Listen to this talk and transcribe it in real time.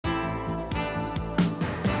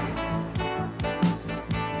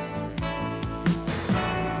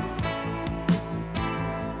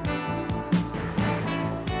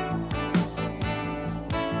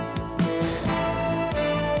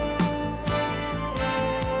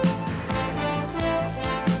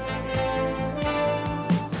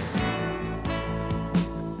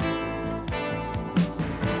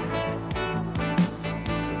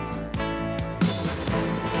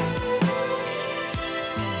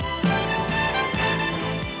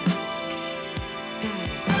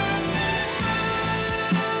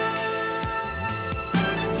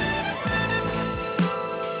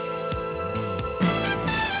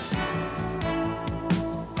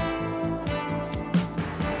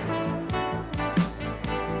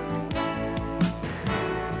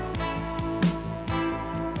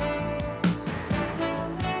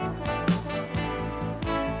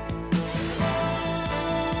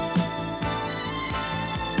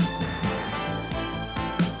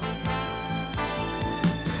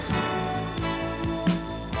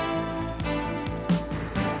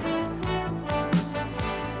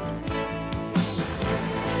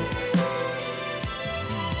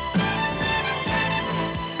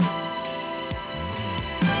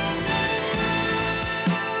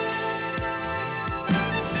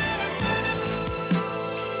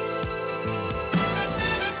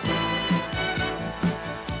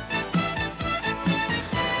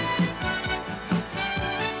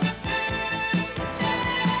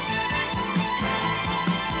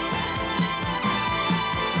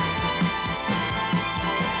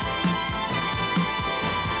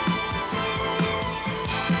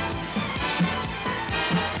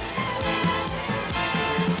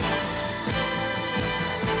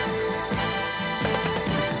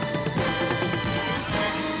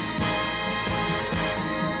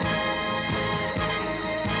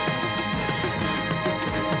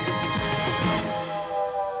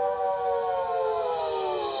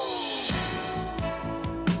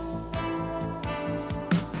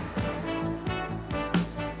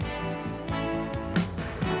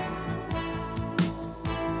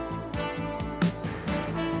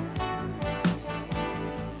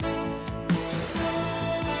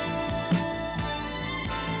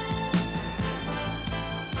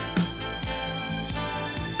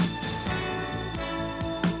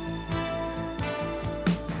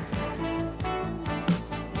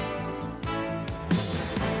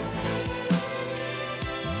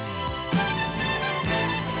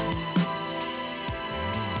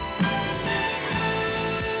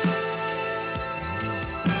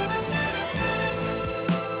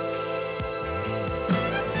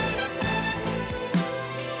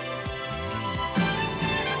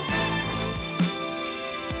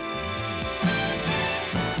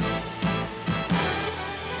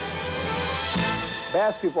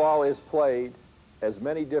Basketball is played as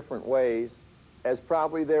many different ways as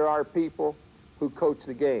probably there are people who coach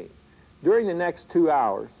the game. During the next 2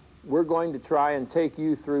 hours, we're going to try and take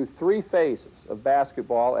you through 3 phases of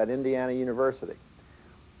basketball at Indiana University.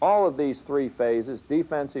 All of these 3 phases,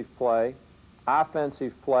 defensive play,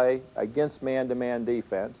 offensive play against man-to-man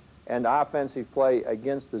defense, and offensive play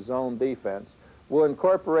against the zone defense, will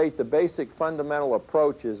incorporate the basic fundamental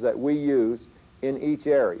approaches that we use in each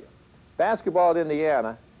area. Basketball at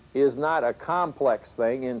Indiana is not a complex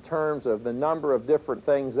thing in terms of the number of different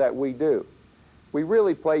things that we do. We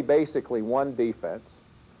really play basically one defense.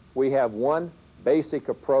 We have one basic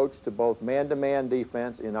approach to both man-to-man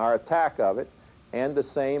defense in our attack of it, and the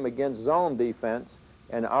same against zone defense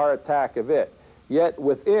and our attack of it. Yet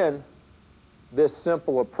within this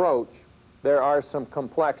simple approach, there are some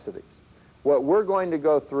complexities. What we're going to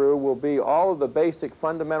go through will be all of the basic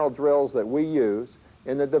fundamental drills that we use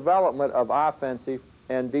in the development of offensive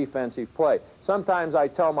and defensive play. Sometimes I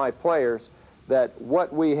tell my players that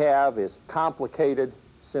what we have is complicated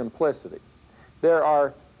simplicity. There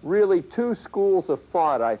are really 2 schools of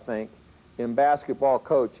thought, I think, in basketball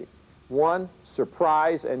coaching. One,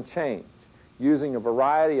 surprise and change, using a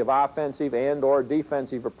variety of offensive and or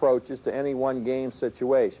defensive approaches to any one game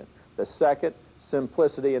situation. The second,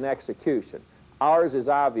 simplicity and execution. Ours is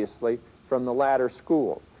obviously from the latter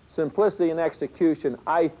school. Simplicity and execution,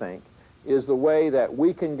 I think, is the way that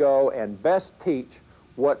we can go and best teach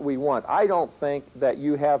what we want. I don't think that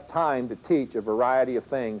you have time to teach a variety of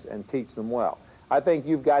things and teach them well. I think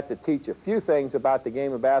you've got to teach a few things about the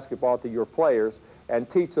game of basketball to your players and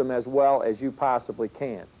teach them as well as you possibly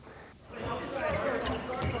can.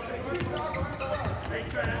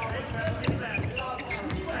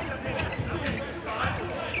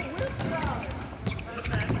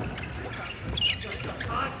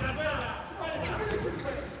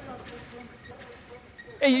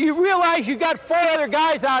 You realize you got 4 other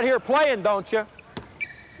guys out here playing, don't you? I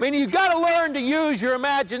mean, you've got to learn to use your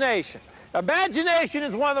imagination. Imagination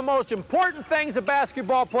is one of the most important things a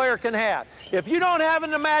basketball player can have. If you don't have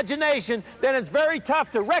an imagination, then it's very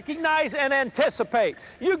tough to recognize and anticipate.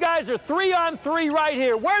 You guys are 3-on-3 right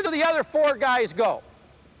here. Where do the other 4 guys go?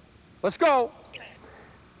 Let's go.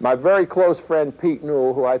 My very close friend Pete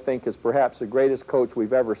Newell, who I think is perhaps the greatest coach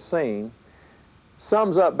we've ever seen,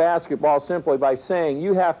 sums up basketball simply by saying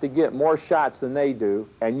you have to get more shots than they do,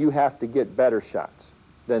 and you have to get better shots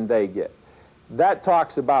than they get. That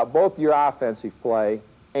talks about both your offensive play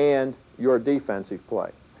and your defensive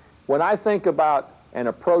play. When I think about an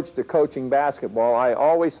approach to coaching basketball, I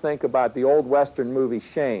always think about the old Western movie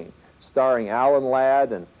Shane, starring Alan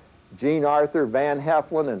Ladd and Gene Arthur, Van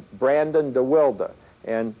Heflin, and Brandon DeWilde.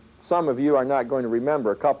 And some of you are not going to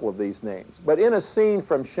remember a couple of these names. But in a scene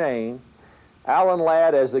from Shane, Alan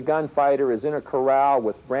Ladd, as the gunfighter, is in a corral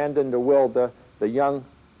with Brandon DeWilde, the young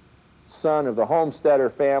son of the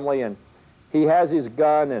Homesteader family, and he has his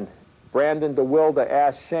gun, and Brandon DeWilde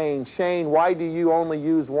asks Shane, "Shane, why do you only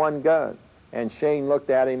use one gun?" And Shane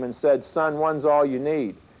looked at him and said, "Son, one's all you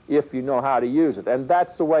need if you know how to use it." And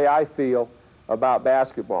that's the way I feel about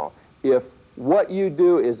basketball. If what you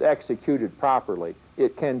do is executed properly,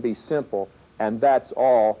 it can be simple, and that's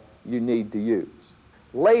all you need to use.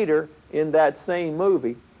 Later, in that same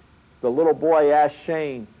movie, the little boy asked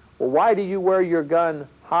Shane, "Well, why do you wear your gun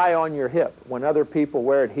high on your hip when other people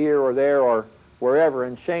wear it here or there or wherever?"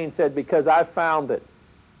 And Shane said, "Because I found that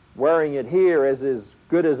wearing it here is as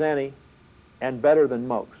good as any and better than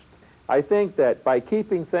most." I think that by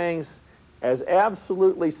keeping things as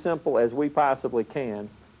absolutely simple as we possibly can,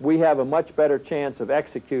 we have a much better chance of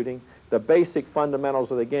executing the basic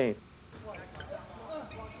fundamentals of the game.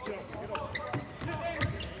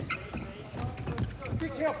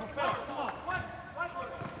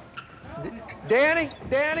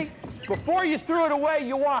 Danny, before you threw it away,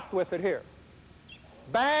 you walked with it here.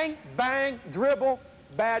 Bang, bang, dribble,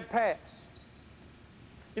 bad pass.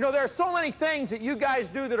 You know, there are so many things that you guys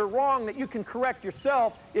do that are wrong that you can correct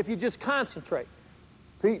yourself if you just concentrate.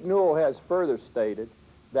 Pete Newell has further stated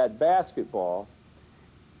that basketball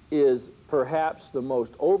is perhaps the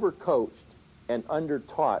most overcoached and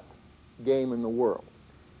undertaught game in the world.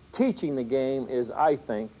 Teaching the game is, I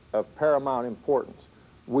think, of paramount importance.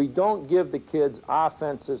 We don't give the kids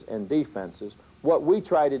offenses and defenses. What we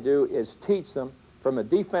try to do is teach them from a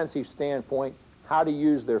defensive standpoint how to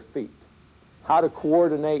use their feet, how to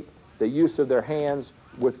coordinate the use of their hands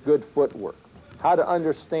with good footwork, how to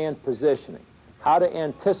understand positioning, how to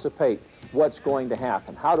anticipate what's going to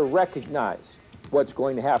happen, how to recognize what's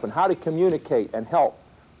going to happen, how to communicate and help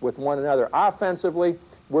with one another. Offensively,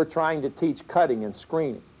 we're trying to teach cutting and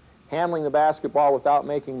screening, handling the basketball without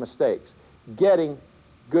making mistakes, getting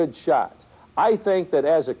good shots. I think that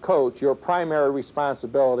as a coach, your primary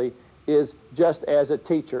responsibility is just as a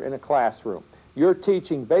teacher in a classroom. You're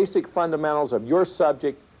teaching basic fundamentals of your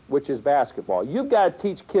subject, which is basketball. You've got to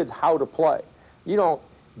teach kids how to play. You don't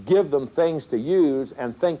give them things to use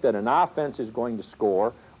and think that an offense is going to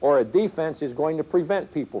score or a defense is going to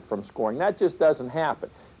prevent people from scoring. That just doesn't happen.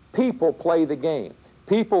 People play the game.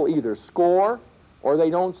 People either score or they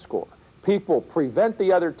don't score. People prevent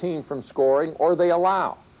the other team from scoring or they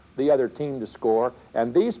allow the other team to score.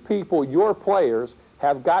 And these people, your players,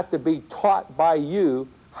 have got to be taught by you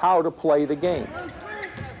how to play the game.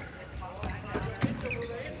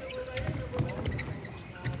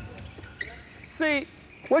 See,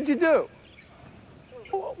 what'd you do?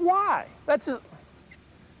 Why?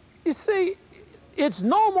 You see, it's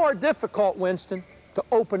no more difficult, Winston, to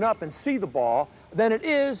open up and see the ball than it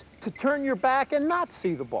is to turn your back and not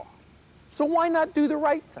see the ball. So why not do the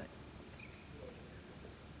right thing?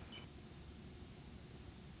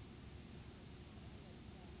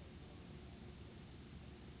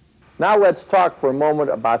 Now let's talk for a moment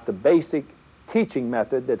about the basic teaching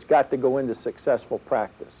method that's got to go into successful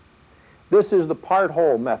practice. This is the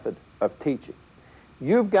part-whole method of teaching.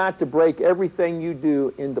 You've got to break everything you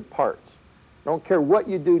do into parts. Don't care what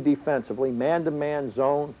you do defensively, man-to-man,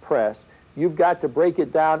 zone, press, you've got to break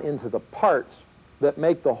it down into the parts that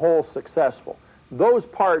make the whole successful. Those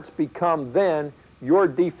parts become then your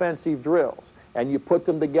defensive drills, and you put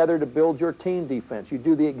them together to build your team defense. You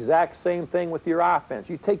do the exact same thing with your offense.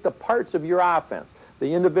 You take the parts of your offense,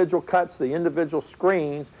 the individual cuts, the individual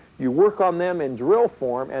screens, you work on them in drill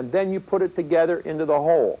form, and then you put it together into the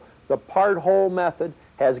whole. The part-whole method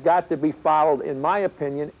has got to be followed, in my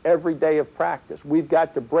opinion, every day of practice. We've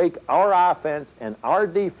got to break our offense and our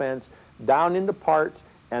defense down into parts,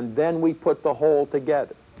 and then we put the whole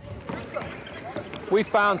together. We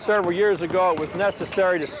found several years ago it was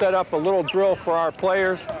necessary to set up a little drill for our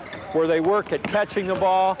players where they work at catching the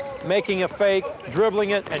ball, making a fake,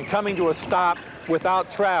 dribbling it, and coming to a stop without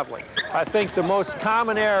traveling. I think the most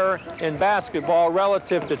common error in basketball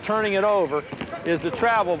relative to turning it over is the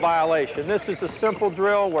travel violation. This is a simple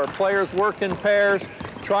drill where players work in pairs,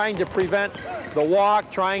 trying to prevent the walk,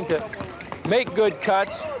 trying to make good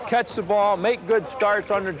cuts, catch the ball, make good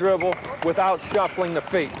starts on the dribble without shuffling the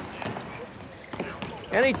feet.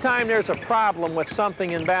 Anytime there's a problem with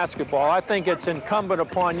something in basketball, I think it's incumbent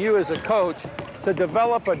upon you as a coach to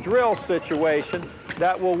develop a drill situation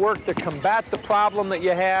that will work to combat the problem that you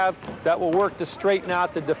have, that will work to straighten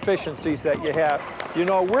out the deficiencies that you have. You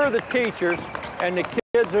know, we're the teachers and the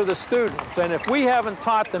kids are the students, and if we haven't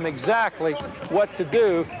taught them exactly what to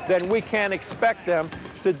do, then we can't expect them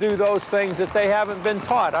to do those things that they haven't been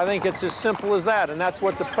taught. I think it's as simple as that, and that's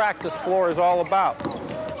what the practice floor is all about.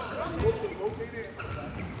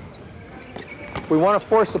 We want to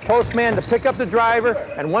force the postman to pick up the driver,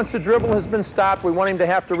 and once the dribble has been stopped, we want him to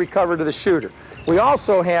have to recover to the shooter. We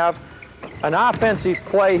also have an offensive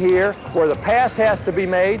play here where the pass has to be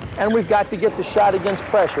made, and we've got to get the shot against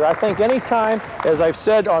pressure. I think any time, as I've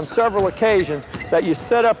said on several occasions, that you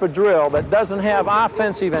set up a drill that doesn't have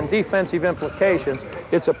offensive and defensive implications,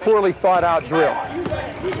 it's a poorly thought out drill.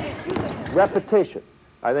 Repetition,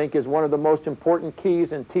 I think, is one of the most important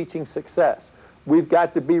keys in teaching success. We've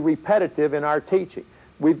got to be repetitive in our teaching.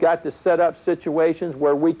 We've got to set up situations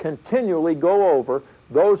where we continually go over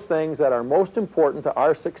those things that are most important to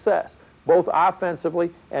our success, both offensively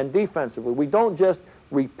and defensively. We don't just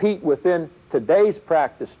repeat within today's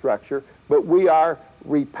practice structure, but we are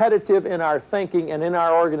repetitive in our thinking and in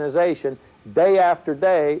our organization day after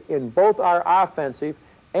day in both our offensive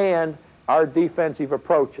and our defensive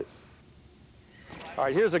approaches. All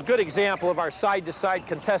right, here's a good example of our side-to-side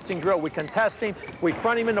contesting drill. We contest him, we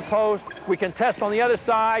front him in the post, we contest on the other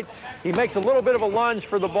side. He makes a little bit of a lunge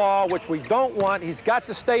for the ball, which we don't want. He's got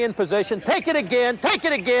to stay in position. Take it again, take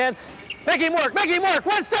it again. Make him work,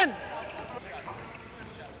 Winston!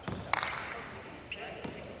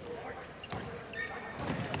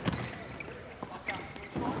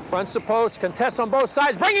 Fronts the post, contest on both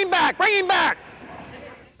sides. Bring him back, bring him back!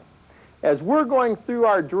 As we're going through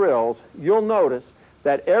our drills, you'll notice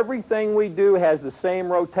that everything we do has the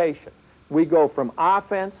same rotation. We go from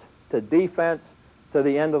offense to defense to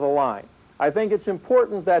the end of the line. I think it's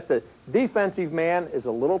important that the defensive man is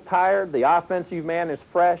a little tired, the offensive man is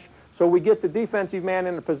fresh, so we get the defensive man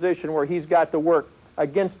in a position where he's got to work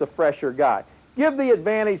against the fresher guy. Give the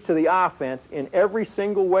advantage to the offense in every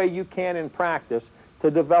single way you can in practice to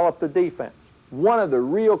develop the defense. One of the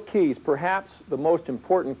real keys, perhaps the most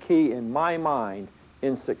important key in my mind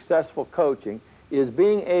in successful coaching, is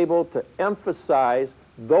being able to emphasize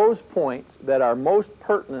those points that are most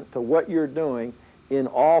pertinent to what you're doing in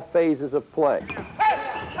all phases of play.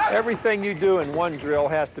 Everything you do in one drill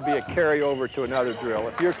has to be a carryover to another drill.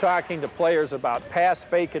 If you're talking to players about pass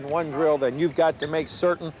fake in one drill, then you've got to make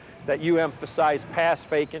certain that you emphasize pass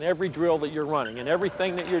fake in every drill that you're running and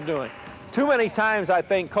everything that you're doing. Too many times I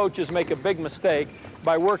think coaches make a big mistake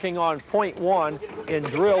by working on point 1 in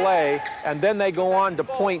drill A, and then they go on to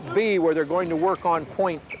point B where they're going to work on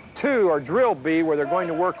point 2, or drill B where they're going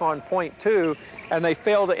to work on point 2, and they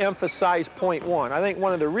fail to emphasize point 1. I think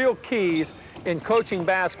one of the real keys in coaching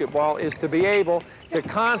basketball is to be able to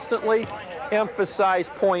constantly emphasize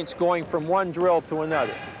points going from one drill to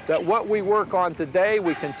another. That what we work on today,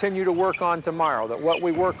 we continue to work on tomorrow. That what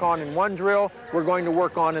we work on in one drill, we're going to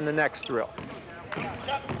work on in the next drill.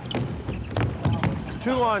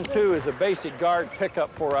 2-on-2 is a basic guard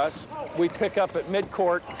pickup for us. We pick up at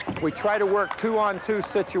midcourt. We try to work 2-on-2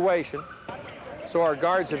 situation. So our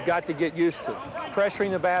guards have got to get used to pressuring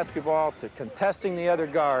the basketball, to contesting the other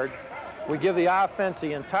guard. We give the offense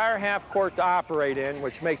the entire half court to operate in,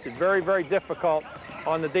 which makes it very, very difficult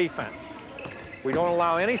on the defense. We don't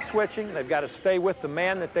allow any switching. They've got to stay with the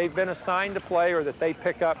man that they've been assigned to play or that they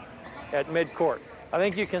pick up at midcourt. I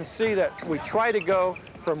think you can see that we try to go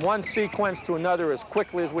from one sequence to another as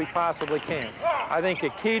quickly as we possibly can. I think a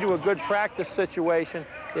key to a good practice situation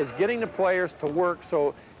is getting the players to work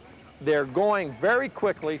so they're going very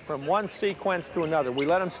quickly from one sequence to another. We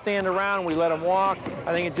let them stand around, we let them walk.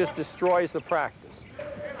 I think it just destroys the practice.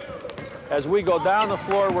 As we go down the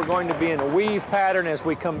floor, we're going to be in a weave pattern. As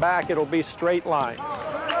we come back, it'll be straight lines.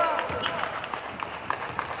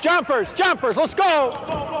 Jumpers, jumpers, let's go!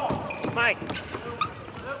 Mike.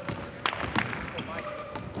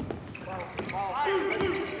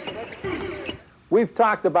 We've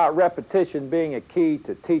talked about repetition being a key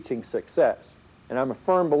to teaching success, and I'm a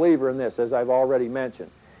firm believer in this, as I've already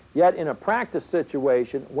mentioned. Yet in a practice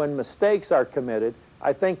situation, when mistakes are committed,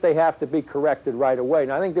 I think they have to be corrected right away.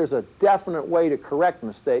 And I think there's a definite way to correct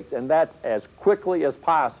mistakes, and that's as quickly as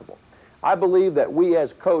possible. I believe that we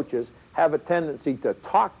as coaches have a tendency to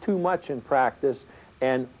talk too much in practice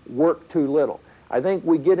and work too little. I think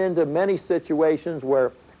we get into many situations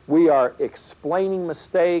where we are explaining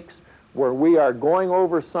mistakes, where we are going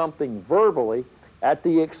over something verbally at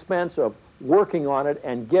the expense of working on it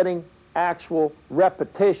and getting actual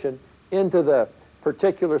repetition into the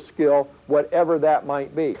particular skill, whatever that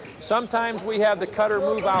might be. Sometimes we have the cutter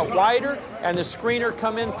move out wider and the screener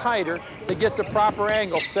come in tighter to get the proper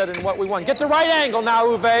angle set in what we want. Get the right angle now,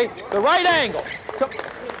 Uwe. The right angle.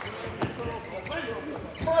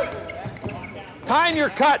 Time your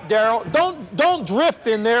cut, Darryl. Don't drift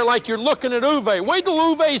in there like you're looking at Uwe. Wait till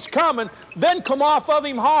Uwe's coming, then come off of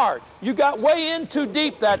him hard. You got way in too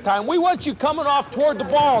deep that time. We want you coming off toward the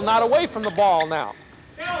ball, not away from the ball now.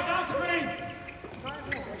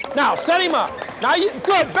 Now, set him up. Now,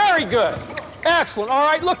 good, very good. Excellent. All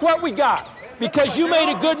right, look what we got. Because you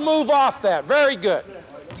made a good move off that. Very good.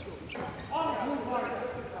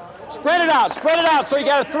 Spread it out. So you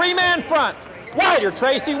got a three-man front. Wider,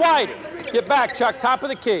 Tracy, wider. Get back, Chuck, top of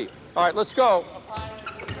the key. All right, let's go.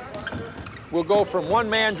 We'll go from one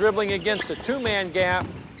man dribbling against a two-man gap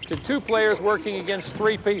to two players working against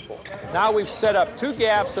three people. Now we've set up two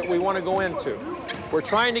gaps that we want to go into. We're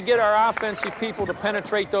trying to get our offensive people to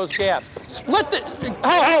penetrate those gaps. Split the,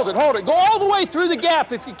 hold it. Go all the way through the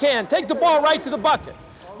gap if you can. Take the ball right to the bucket.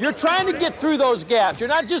 You're trying to get through those gaps. You're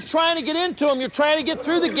not just trying to get into them, you're trying to get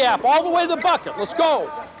through the gap all the way to the bucket. Let's go.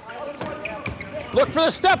 Look for the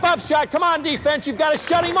step-up shot. Come on, defense, you've got to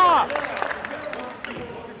shut him off.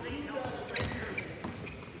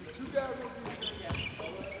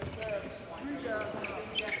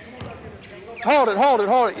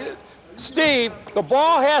 Hold it. Steve, the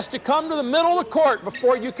ball has to come to the middle of the court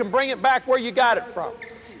before you can bring it back where you got it from.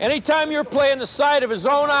 Anytime you're playing the side of his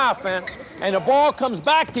own offense and the ball comes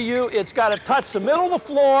back to you, it's got to touch the middle of the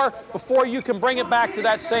floor before you can bring it back to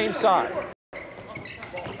that same side.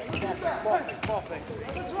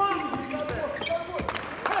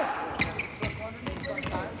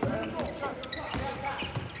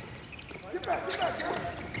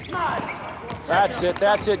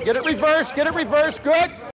 That's it. Get it reversed,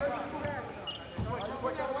 good.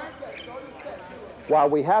 While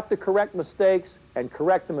we have to correct mistakes and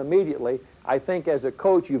correct them immediately, I think as a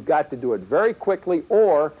coach you've got to do it very quickly,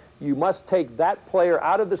 or you must take that player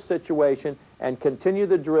out of the situation and continue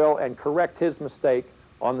the drill and correct his mistake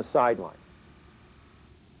on the sideline.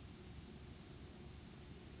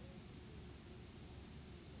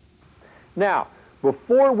 Now,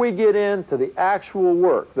 before we get into the actual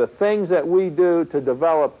work, the things that we do to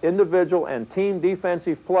develop individual and team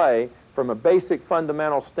defensive play from a basic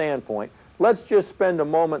fundamental standpoint, let's just spend a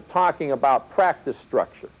moment talking about practice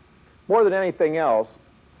structure. More than anything else,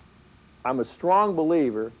 I'm a strong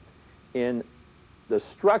believer in the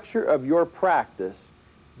structure of your practice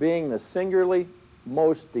being the singularly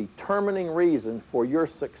most determining reason for your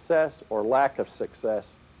success or lack of success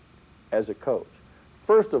as a coach.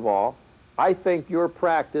 First of all, I think your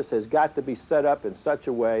practice has got to be set up in such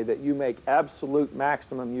a way that you make absolute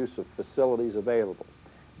maximum use of facilities available.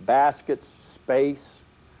 Baskets, space,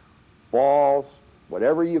 balls,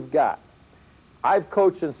 whatever you've got. I've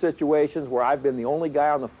coached in situations where I've been the only guy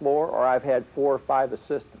on the floor or I've had 4 or 5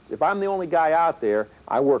 assistants. If I'm the only guy out there,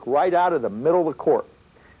 I work right out of the middle of the court.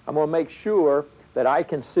 I'm going to make sure that I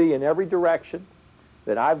can see in every direction,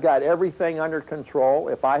 that I've got everything under control.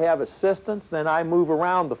 If I have assistants, then I move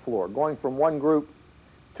around the floor, going from one group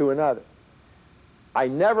to another. I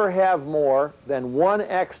never have more than 1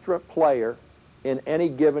 extra player in any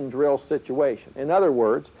given drill situation. In other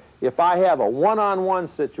words, if I have a one-on-one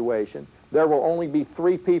situation, there will only be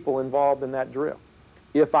 3 people involved in that drill.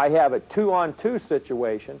 If I have a 2-on-2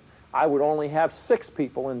 situation, I would only have 6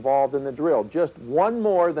 people involved in the drill, just 1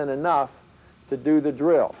 more than enough to do the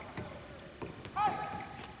drill.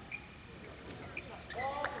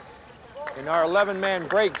 In our 11-man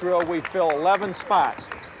break drill, we fill 11 spots.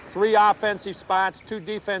 3 offensive spots, 2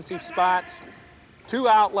 defensive spots, 2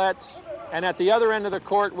 outlets, and at the other end of the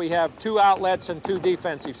court, we have 2 outlets and 2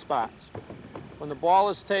 defensive spots. When the ball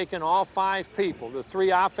is taken, all 5 people, the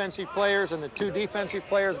 3 offensive players and the 2 defensive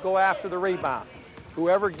players, go after the rebound.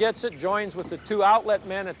 Whoever gets it joins with the 2 outlet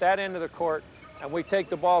men at that end of the court, and we take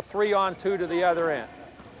the ball 3-on-2 to the other end.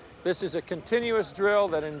 This is a continuous drill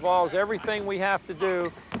that involves everything we have to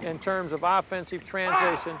do in terms of offensive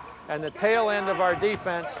transition and the tail end of our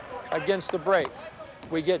defense against the break.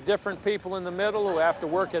 We get different people in the middle who have to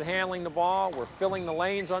work at handling the ball. We're filling the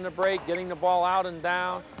lanes on the break, getting the ball out and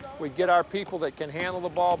down. We get our people that can handle the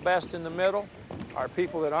ball best in the middle. Our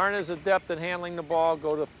people that aren't as adept at handling the ball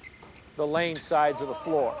go to the lane sides of the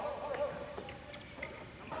floor.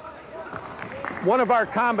 One of our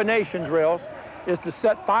combination drills is to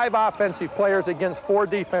set 5 offensive players against 4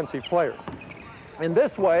 defensive players. In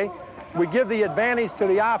this way, we give the advantage to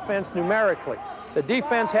the offense numerically. The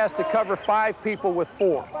defense has to cover 5 people with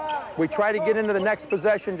 4. We try to get into the next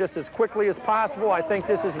possession just as quickly as possible. I think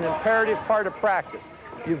this is an imperative part of practice.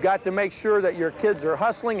 You've got to make sure that your kids are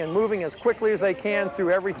hustling and moving as quickly as they can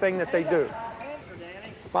through everything that they do.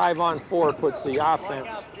 5-on-4 puts the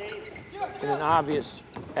offense in an obvious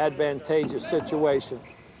advantageous situation.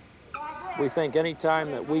 We think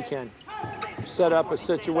anytime that we can set up a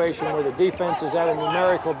situation where the defense is at a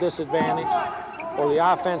numerical disadvantage or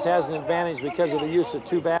the offense has an advantage because of the use of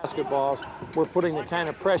 2 basketballs, we're putting the kind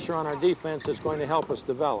of pressure on our defense that's going to help us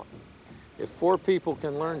develop. If 4 people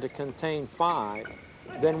can learn to contain 5,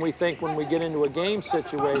 then we think when we get into a game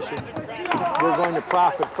situation, we're going to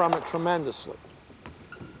profit from it tremendously.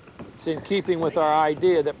 It's in keeping with our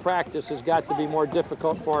idea that practice has got to be more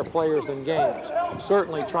difficult for our players than games.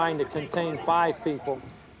 Certainly trying to contain 5 people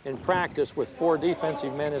in practice with 4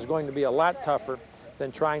 defensive men is going to be a lot tougher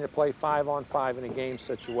than trying to play 5-on-5 in a game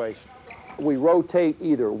situation. We rotate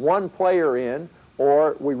either 1 player in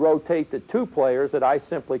or we rotate the 2 players that I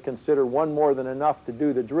simply consider 1 more than enough to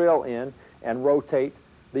do the drill in and rotate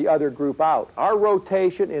the other group out. Our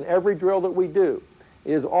rotation in every drill that we do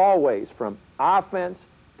is always from offense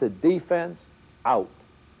to defense, out,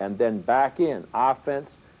 and then back in,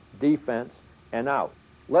 offense, defense, and out.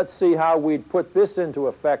 Let's see how we'd put this into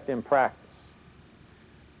effect in practice.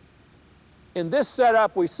 In this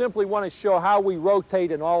setup, we simply want to show how we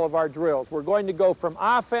rotate in all of our drills. We're going to go from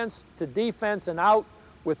offense to defense and out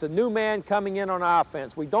with the new man coming in on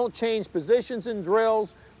offense. We don't change positions in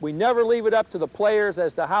drills. We never leave it up to the players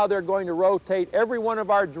as to how they're going to rotate. Every one of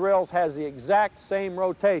our drills has the exact same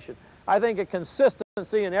rotation. I think a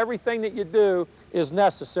consistency in everything that you do is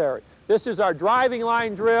necessary. This is our driving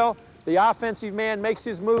line drill. The offensive man makes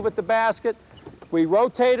his move at the basket. We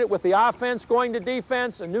rotate it with the offense going to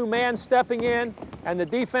defense, a new man stepping in, and the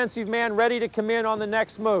defensive man ready to come in on the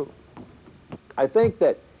next move. I think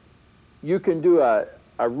that you can do a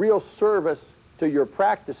real service to your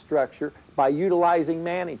practice structure by utilizing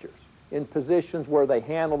managers in positions where they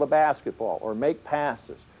handle the basketball or make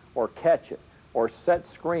passes or catch it or set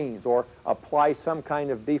screens or apply some kind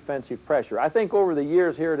of defensive pressure. I think over the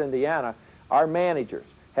years here at Indiana, our managers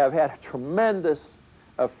have had a tremendous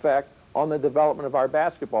effect on the development of our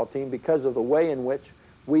basketball team because of the way in which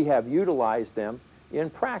we have utilized them in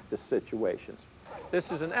practice situations. This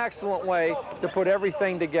is an excellent way to put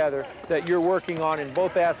everything together that you're working on in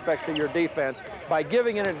both aspects of your defense by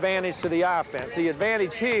giving an advantage to the offense. The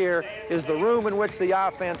advantage here is the room in which the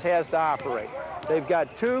offense has to operate. They've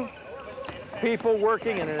got two people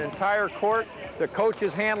working in an entire court. The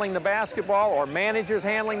coaches handling the basketball or managers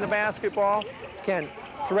handling the basketball can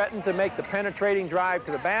threaten to make the penetrating drive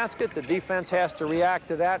to the basket. The defense has to react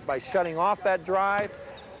to that by shutting off that drive.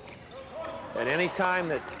 At any time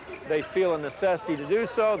that they feel a necessity to do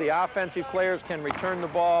so, the offensive players can return the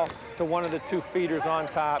ball to one of the two feeders on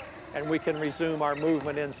top, and we can resume our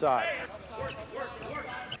movement inside.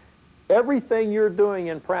 Everything you're doing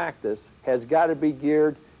in practice has got to be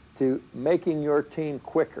geared to making your team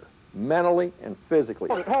quicker, mentally and physically.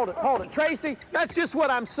 Hold it. Tracy, that's just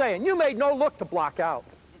what I'm saying. You made no look to block out.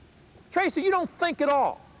 Tracy, you don't think at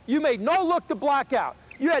all. You made no look to block out.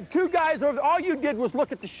 You had two guys over there. All you did was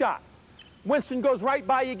look at the shot. Winston goes right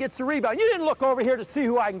by you, gets the rebound. You didn't look over here to see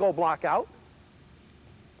who I can go block out.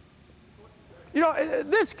 You know,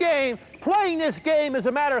 this game, playing this game is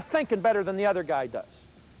a matter of thinking better than the other guy does.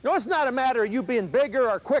 No, it's not a matter of you being bigger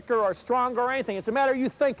or quicker or stronger or anything. It's a matter of you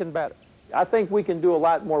thinking better. I think we can do a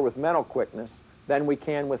lot more with mental quickness than we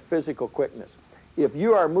can with physical quickness. If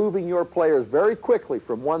you are moving your players very quickly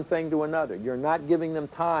from one thing to another, you're not giving them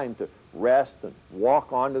time to rest and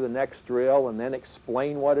walk on to the next drill and then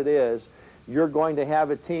explain what it is, you're going to have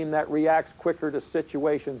a team that reacts quicker to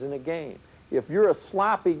situations in a game. If you're a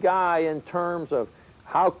sloppy guy in terms of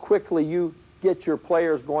how quickly you get your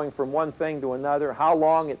players going from one thing to another, how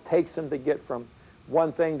long it takes them to get from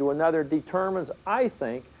one thing to another, determines, I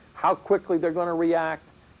think, how quickly they're going to react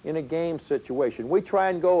in a game situation. We try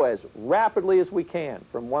and go as rapidly as we can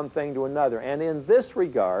from one thing to another. And in this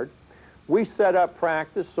regard, we set up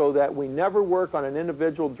practice so that we never work on an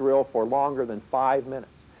individual drill for longer than 5 minutes.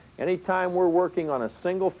 Anytime we're working on a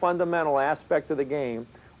single fundamental aspect of the game,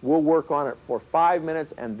 we'll work on it for 5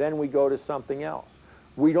 minutes and then we go to something else.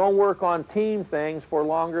 We don't work on team things for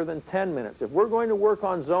longer than 10 minutes. If we're going to work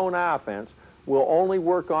on zone offense, we'll only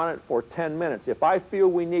work on it for 10 minutes. If I feel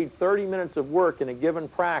we need 30 minutes of work in a given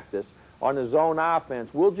practice on the zone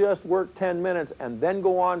offense, we'll just work 10 minutes and then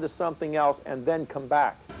go on to something else and then come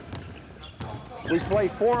back. We play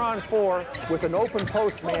 4-on-4 with an open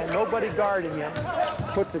post man, nobody guarding him,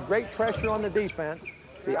 puts a great pressure on the defense.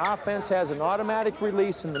 The offense has an automatic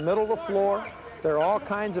release in the middle of the floor. There are all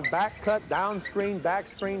kinds of back cut, down screen, back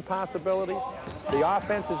screen possibilities. The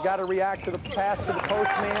offense has got to react to the pass to the post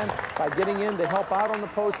man by getting in to help out on the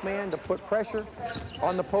post man, to put pressure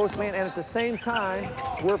on the post man, and at the same time,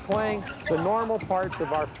 we're playing the normal parts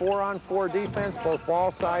of our 4-on-4 defense, both ball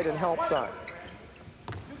side and help side.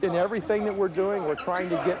 In everything that we're doing, we're trying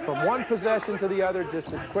to get from one possession to the other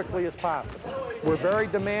just as quickly as possible. We're very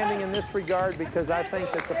demanding in this regard because I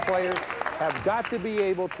think that the players have got to be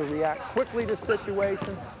able to react quickly to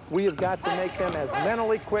situations. We have got to make them as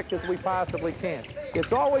mentally quick as we possibly can.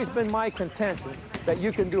 It's always been my contention that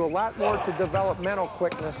you can do a lot more to develop mental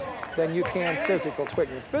quickness than you can physical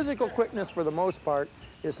quickness. Physical quickness, for the most part,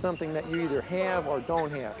 is something that you either have or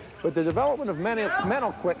don't have. But the development of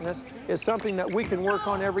mental quickness is something that we can work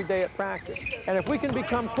on every day at practice. And if we can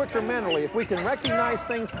become quicker mentally, if we can recognize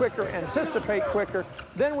things quicker, anticipate quicker,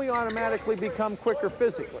 then we automatically become quicker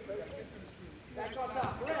physically.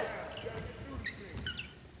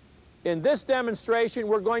 In this demonstration,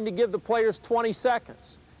 we're going to give the players 20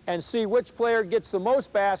 seconds and see which player gets the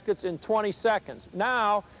most baskets in 20 seconds.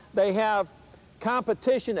 Now they have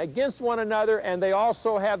competition against one another, and they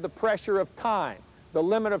also have the pressure of time, the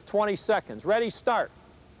limit of 20 seconds. Ready, start.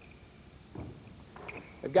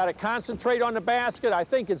 They've got to concentrate on the basket. I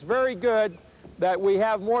think it's very good that we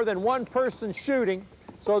have more than one person shooting,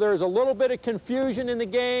 so there's a little bit of confusion in the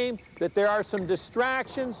game, that there are some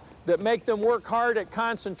distractions that make them work hard at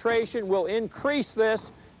concentration. We'll increase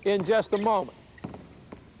this in just a moment.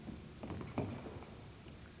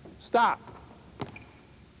 Stop.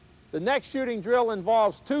 The next shooting drill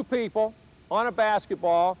involves two people on a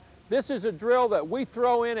basketball. This is a drill that we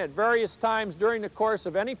throw in at various times during the course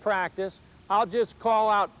of any practice. I'll just call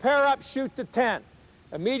out, pair up, shoot to 10.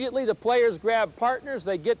 Immediately the players grab partners,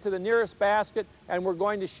 they get to the nearest basket, and we're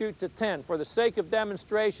going to shoot to 10. For the sake of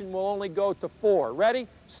demonstration, we'll only go to 4. Ready?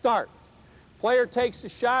 Start. Player takes the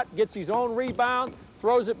shot, gets his own rebound,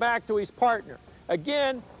 throws it back to his partner.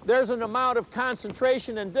 Again, there's an amount of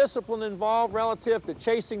concentration and discipline involved relative to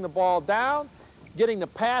chasing the ball down, getting the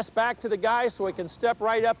pass back to the guy so he can step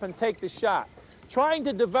right up and take the shot. Trying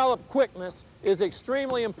to develop quickness is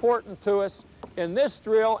extremely important to us in this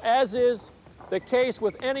drill, as is the case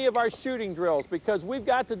with any of our shooting drills, because we've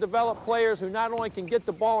got to develop players who not only can get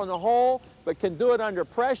the ball in the hole, but can do it under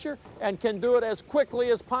pressure and can do it as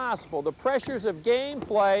quickly as possible. The pressures of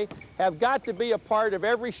gameplay have got to be a part of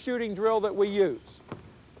every shooting drill that we use.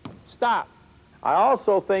 Stop. I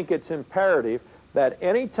also think it's imperative that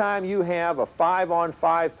anytime you have a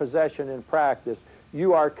 5-on-5 possession in practice,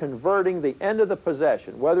 you are converting the end of the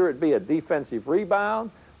possession, whether it be a defensive rebound,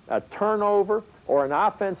 a turnover, or an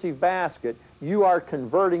offensive basket, you are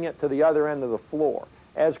converting it to the other end of the floor.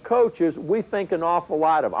 As coaches, we think an awful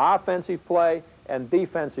lot of offensive play and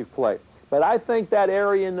defensive play. But I think that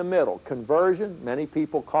area in the middle, conversion, many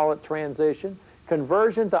people call it transition,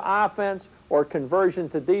 conversion to offense or conversion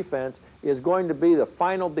to defense is going to be the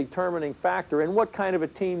final determining factor in what kind of a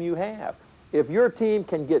team you have. If your team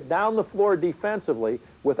can get down the floor defensively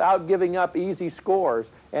without giving up easy scores,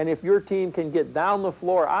 and if your team can get down the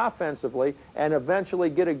floor offensively and eventually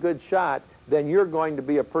get a good shot, then you're going to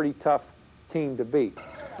be a pretty tough team to beat.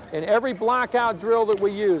 In every block-out drill that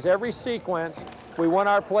we use, every sequence, we want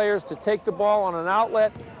our players to take the ball on an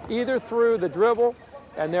outlet, either through the dribble,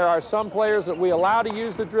 and there are some players that we allow to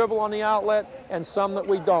use the dribble on the outlet and some that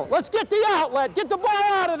we don't. Let's get the outlet, get the ball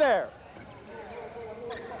out of there.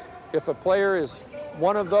 If a player is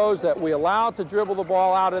one of those that we allow to dribble the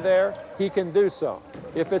ball out of there, he can do so.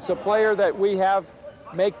 If it's a player that we have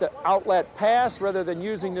make the outlet pass rather than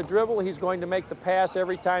using the dribble, he's going to make the pass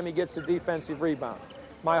every time he gets the defensive rebound.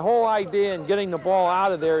 My whole idea in getting the ball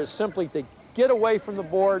out of there is simply to get away from the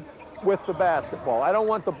board with the basketball. I don't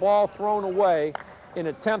want the ball thrown away in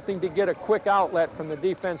attempting to get a quick outlet from the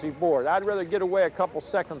defensive board. I'd rather get away a couple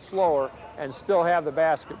seconds slower and still have the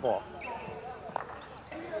basketball.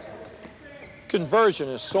 Conversion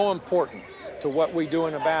is so important to what we do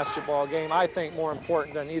in a basketball game. I think more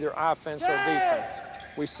important than either offense or defense.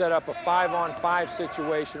 We set up a 5-on-5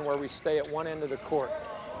 situation where we stay at one end of the court.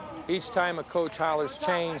 Each time a coach hollers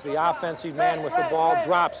change, the offensive man with the ball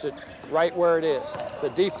drops it right where it is. The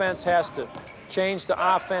defense has to change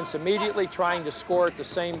to offense immediately, trying to score at the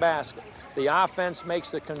same basket. The offense makes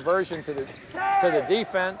the conversion to the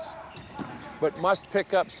defense, but must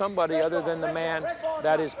pick up somebody other than the man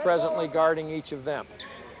that is presently guarding each of them.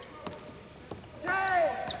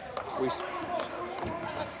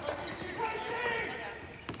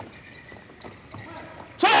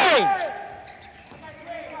 Change!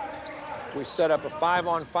 We set up a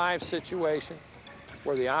 5-on-5 situation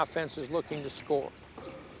where the offense is looking to score.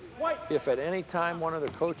 If at any time one of the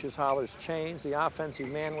coaches hollers change, the offensive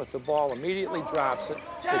man with the ball immediately drops it.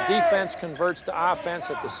 The defense converts to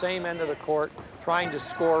offense at the same end of the court, trying to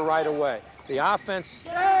score right away. The offense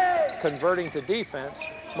converting to defense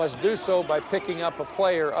must do so by picking up a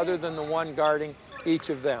player other than the one guarding each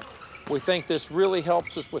of them. We think this really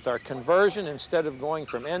helps us with our conversion instead of going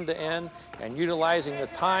from end to end and utilizing the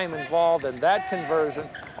time involved in that conversion.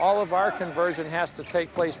 All of our conversion has to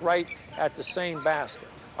take place right at the same basket.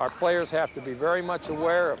 Our players have to be very much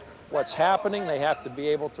aware of what's happening. They have to be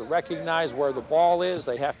able to recognize where the ball is.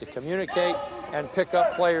 They have to communicate and pick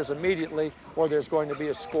up players immediately, or there's going to be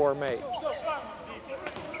a score made.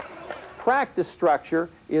 Practice structure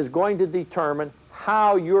is going to determine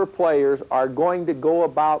how your players are going to go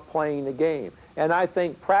about playing the game. And I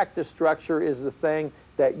think practice structure is the thing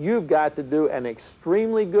that you've got to do an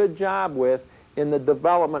extremely good job with in the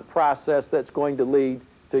development process that's going to lead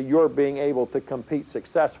to your being able to compete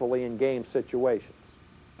successfully in game situations.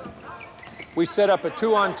 We set up a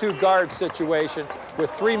 2-on-2 guard situation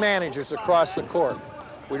with 3 managers across the court.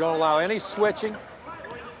 We don't allow any switching,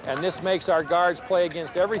 and this makes our guards play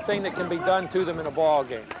against everything that can be done to them in a ball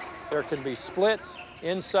game. There can be splits,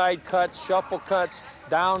 inside cuts, shuffle cuts,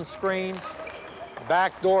 down screens,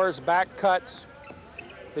 back doors, back cuts.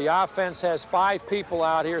 The offense has 5 people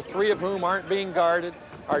out here, 3 of whom aren't being guarded.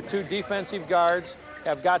 Our 2 defensive guards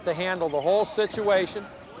have got to handle the whole situation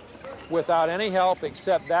without any help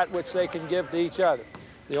except that which they can give to each other.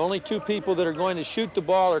 The only 2 people that are going to shoot the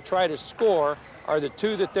ball or try to score are the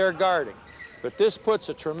 2 that they're guarding. But this puts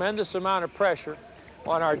a tremendous amount of pressure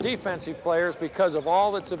on our defensive players because of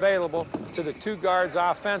all that's available to the 2 guards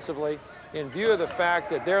offensively, in view of the fact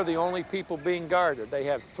that they're the only people being guarded. They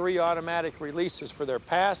have 3 automatic releases for their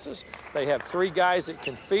passes. They have 3 guys that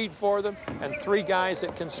can feed for them and 3 guys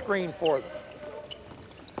that can screen for them.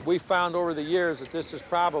 We found over the years that this has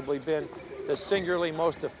probably been the singularly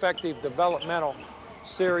most effective developmental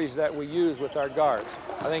series that we use with our guards.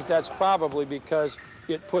 I think that's probably because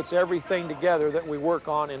it puts everything together that we work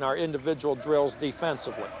on in our individual drills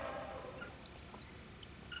defensively.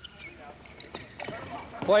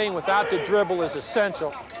 Playing without the dribble is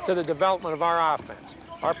essential to the development of our offense.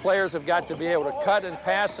 Our players have got to be able to cut and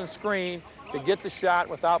pass and screen to get the shot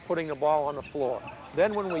without putting the ball on the floor.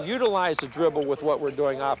 Then when we utilize the dribble with what we're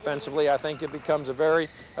doing offensively, I think it becomes a very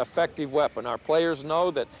effective weapon. Our players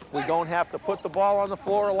know that we don't have to put the ball on the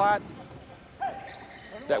floor a lot,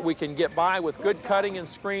 that we can get by with good cutting and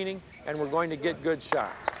screening, and we're going to get good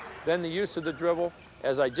shots. Then the use of the dribble,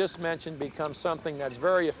 as I just mentioned, becomes something that's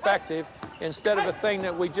very effective instead of a thing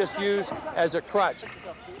that we just use as a crutch.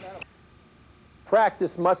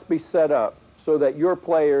 Practice must be set up so that your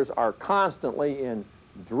players are constantly in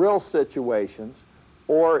drill situations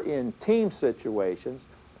or in team situations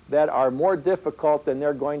that are more difficult than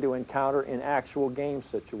they're going to encounter in actual game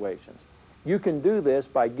situations. You can do this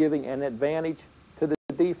by giving an advantage to the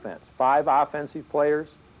defense. 5 offensive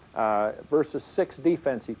players versus 6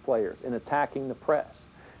 defensive players in attacking the press.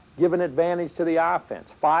 Give an advantage to the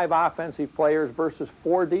offense. 5 offensive players versus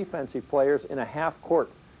 4 defensive players in a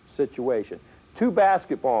half-court situation. 2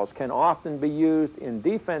 basketballs can often be used in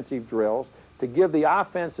defensive drills to give the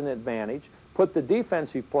offense an advantage, put the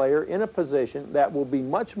defensive player in a position that will be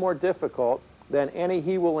much more difficult than any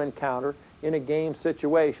he will encounter in a game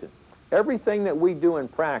situation. Everything that we do in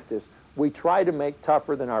practice, we try to make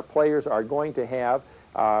tougher than our players are going to have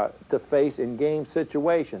to face in game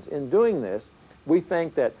situations. In doing this, we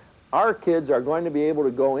think that our kids are going to be able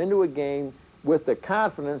to go into a game with the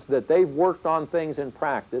confidence that they've worked on things in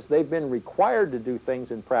practice, they've been required to do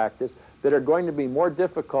things in practice that are going to be more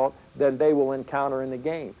difficult than they will encounter in the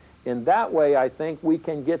game. In that way, I think we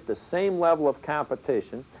can get the same level of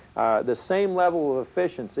competition, the same level of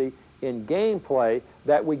efficiency in game play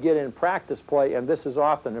that we get in practice play, and this is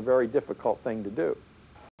often a very difficult thing to do.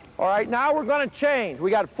 All right, now we're going to change.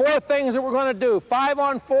 We got 4 things that we're going to do. 5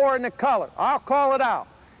 on 4 in the color. I'll call it out.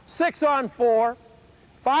 6 on 4,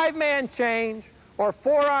 5-man change, or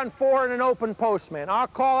 4 on 4 in an open post man. I'll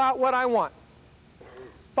call out what I want.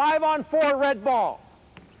 5 on 4 red ball.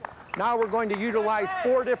 Now we're going to utilize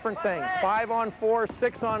 4 different things. 5 on 4,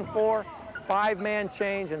 6 on 4, 5-man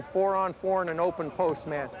change, and 4 on 4 in an open post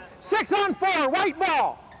man. 6 on 4, white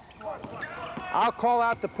ball. I'll call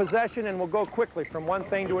out the possession and we'll go quickly from one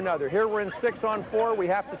thing to another. Here we're in 6 on 4. We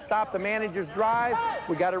have to stop the manager's drive.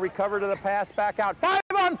 We got to recover to the pass back out. 5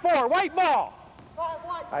 on 4, white ball.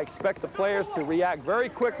 I expect the players to react very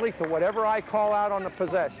quickly to whatever I call out on the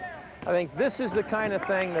possession. I think this is the kind of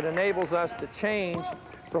thing that enables us to change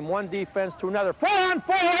from one defense to another. 4 on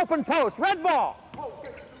 4, open post, red ball.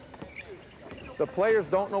 The players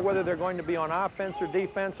don't know whether they're going to be on offense or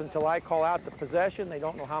defense until I call out the possession. They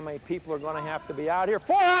don't know how many people are going to have to be out here.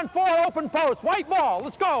 4 on 4, open post, white ball,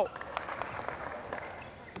 let's go.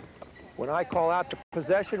 When I call out the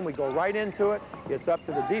possession, we go right into it. It's up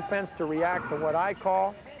to the defense to react to what I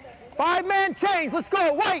call. 5-man change, let's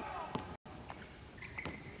go, white.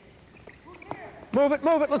 Move it,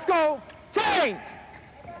 let's go. Change.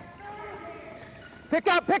 Pick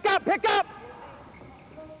up, pick up, pick up.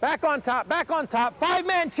 Back on top,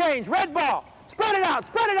 5-man change, red ball. Spread it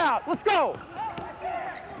out, let's go.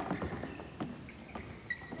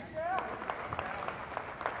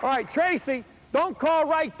 All right, Tracy, don't call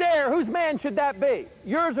right there. Whose man should that be?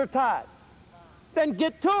 Yours or Todd's? Then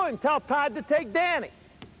get to him, tell Todd to take Danny.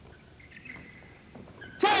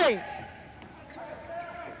 Change.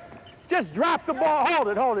 Just drop the ball,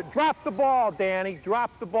 hold it. Drop the ball, Danny,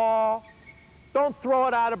 drop the ball. Don't throw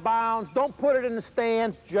it out of bounds. Don't put it in the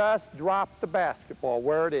stands. Just drop the basketball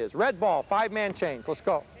where it is. Red ball, 5-man change. Let's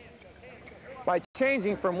go. By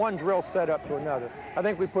changing from one drill setup to another, I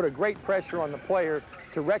think we put a great pressure on the players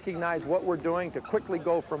to recognize what we're doing, to quickly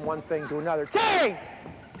go from one thing to another. Change!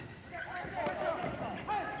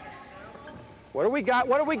 What do we got?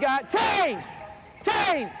 Change!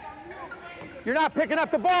 Change! You're not picking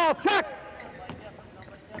up the ball. Check!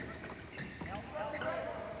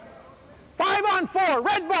 5 on 4,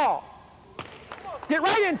 red ball. Get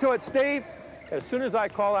right into it, Steve. As soon as I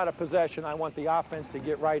call out a possession, I want the offense to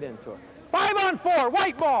get right into it. 5 on 4,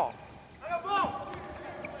 white ball.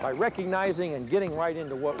 By recognizing and getting right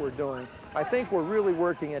into what we're doing, I think we're really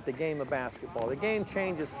working at the game of basketball. The game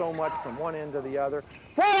changes so much from one end to the other.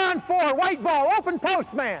 4 on 4, white ball, open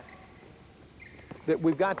post man. That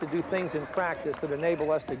we've got to do things in practice that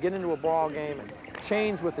enable us to get into a ball game and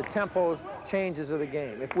change with the tempos, changes of the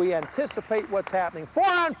game. If we anticipate what's happening, 4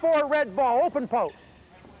 on 4, red ball, open post.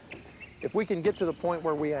 If we can get to the point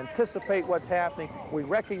where we anticipate what's happening, we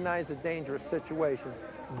recognize the dangerous situations,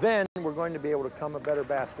 then we're going to be able to become a better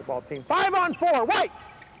basketball team. 5 on 4, white.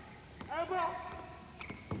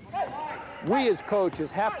 We as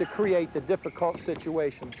coaches have to create the difficult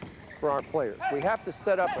situations for our players. We have to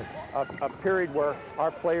set up a period where our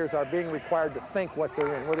players are being required to think what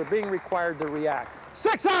they're in, where they're being required to react.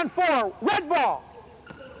 6 on 4, red ball.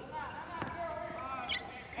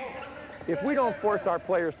 If we don't force our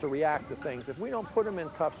players to react to things, if we don't put them in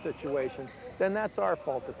tough situations, then that's our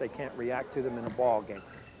fault that they can't react to them in a ball game.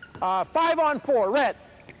 5-on-4, red.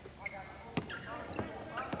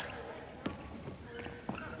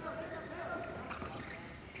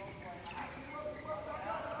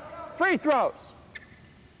 Free throws.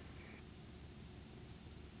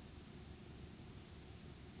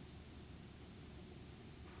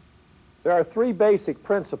 There are three basic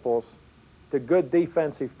principles to good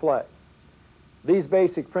defensive play. These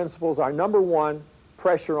basic principles are, number one,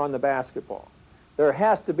 pressure on the basketball. There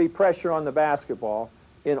has to be pressure on the basketball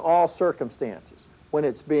in all circumstances, when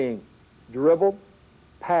it's being dribbled,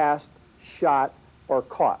 passed, shot, or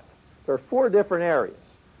caught. There are four different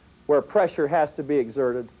areas where pressure has to be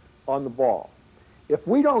exerted on the ball. If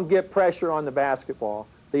we don't get pressure on the basketball,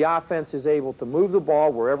 the offense is able to move the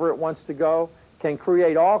ball wherever it wants to go, can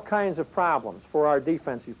create all kinds of problems for our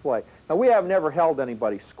defensive play. Now, we have never held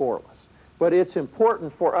anybody scoreless, but it's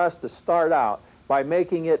important for us to start out by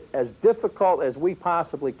making it as difficult as we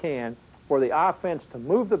possibly can for the offense to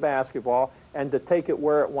move the basketball and to take it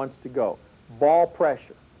where it wants to go. Ball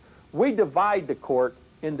pressure. We divide the court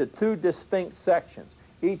into two distinct sections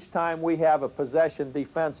each time we have a possession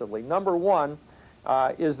defensively. Number one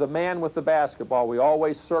is the man with the basketball. We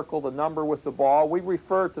always circle the number with the ball. We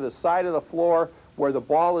refer to the side of the floor where the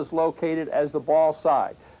ball is located as the ball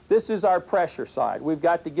side. This is our pressure side. We've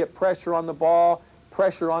got to get pressure on the ball,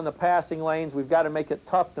 pressure on the passing lanes. We've got to make it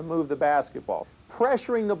tough to move the basketball.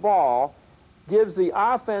 Pressuring the ball gives the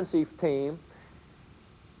offensive team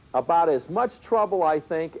about as much trouble, I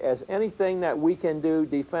think, as anything that we can do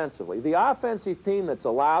defensively. The offensive team that's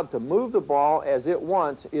allowed to move the ball as it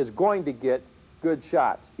wants is going to get good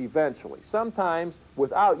shots eventually, sometimes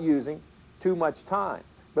without using too much time.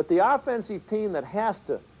 But the offensive team that has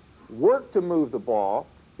to work to move the ball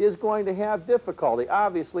is going to have difficulty,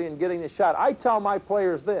 obviously, in getting the shot. I tell my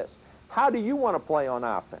players this: how do you want to play on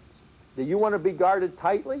offense? Do you want to be guarded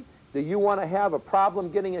tightly? Do you want to have a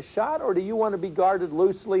problem getting a shot, or do you want to be guarded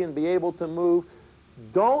loosely and be able to move?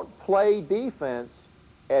 Don't play defense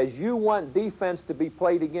as you want defense to be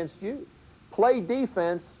played against you. Play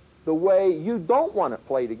defense the way you don't want it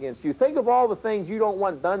played against you. Think of all the things you don't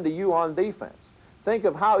want done to you on defense. Think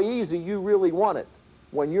of how easy you really want it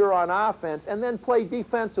when you're on offense, and then play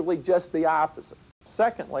defensively just the opposite.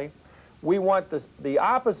 Secondly, we want the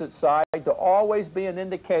opposite side to always be an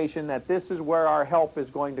indication that this is where our help is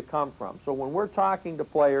going to come from. So when we're talking to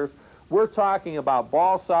players, we're talking about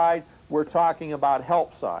ball side, we're talking about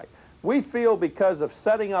help side. We feel because of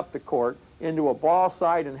setting up the court into a ball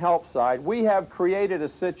side and help side, we have created a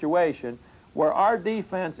situation where our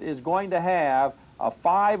defense is going to have a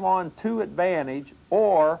 5-on-2 advantage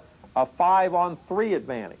or a 5-on-3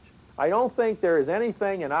 advantage. I don't think there is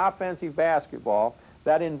anything in offensive basketball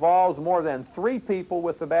that involves more than 3 people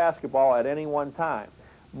with the basketball at any one time.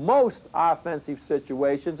 Most offensive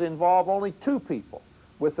situations involve only 2 people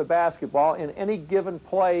with the basketball in any given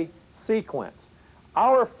play sequence.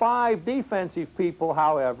 Our 5 defensive people,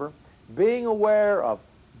 however, being aware of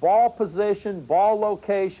ball position, ball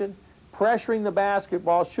location, pressuring the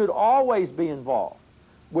basketball, should always be involved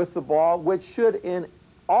with the ball, which should in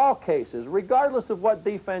all cases, regardless of what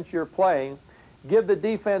defense you're playing, give the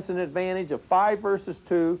defense an advantage of 5 versus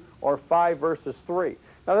 2 or 5 versus 3.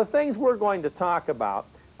 Now, the things we're going to talk about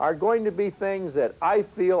are going to be things that I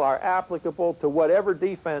feel are applicable to whatever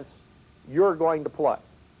defense you're going to play.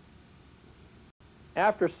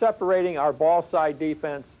 After separating our ball side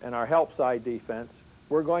defense and our help side defense,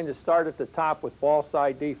 we're going to start at the top with ball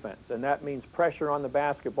side defense, and that means pressure on the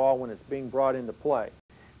basketball when it's being brought into play.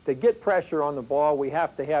 To get pressure on the ball, we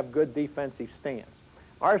have to have good defensive stance.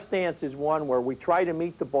 Our stance is one where we try to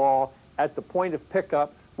meet the ball at the point of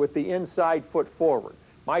pickup with the inside foot forward.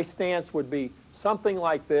 My stance would be something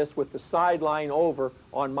like this with the sideline over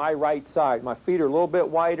on my right side. My feet are a little bit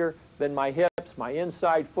wider than my hips. My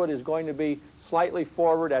inside foot is going to be slightly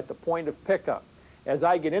forward at the point of pickup. As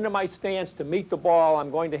I get into my stance to meet the ball, I'm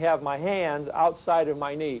going to have my hands outside of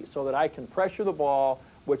my knees so that I can pressure the ball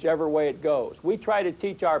whichever way it goes. We try to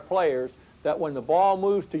teach our players that when the ball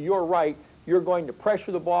moves to your right, you're going to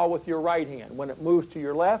pressure the ball with your right hand. When it moves to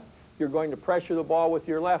your left, you're going to pressure the ball with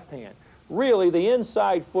your left hand. Really, the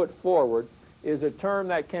inside foot forward is a term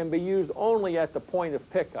that can be used only at the point of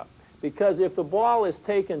pickup, because if the ball is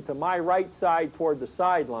taken to my right side toward the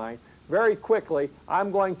sideline, very quickly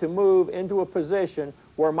I'm going to move into a position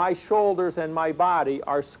where my shoulders and my body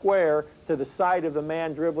are square to the side of the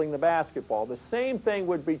man dribbling the basketball. The same thing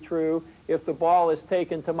would be true if the ball is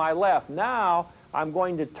taken to my left. Now I'm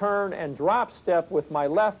going to turn and drop step with my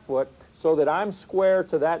left foot so that I'm square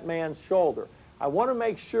to that man's shoulder. I want to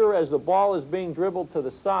make sure as the ball is being dribbled to the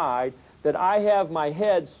side that I have my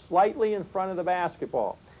head slightly in front of the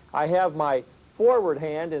basketball. I have my forward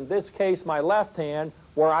hand, in this case my left hand,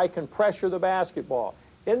 where I can pressure the basketball.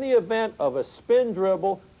 In the event of a spin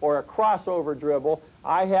dribble or a crossover dribble,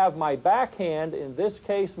 I have my backhand, in this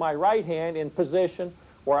case my right hand, in position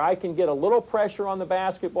where I can get a little pressure on the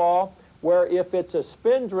basketball, where if it's a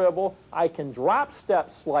spin dribble, I can drop step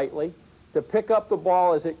slightly to pick up the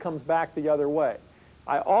ball as it comes back the other way.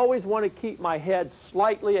 I always want to keep my head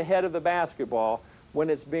slightly ahead of the basketball when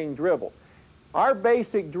it's being dribbled. Our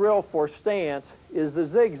basic drill for stance is the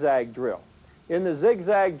zigzag drill. In the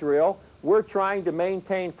zigzag drill, we're trying to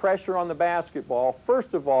maintain pressure on the basketball,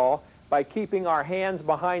 first of all, by keeping our hands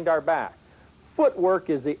behind our back. Footwork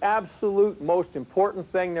is the absolute most important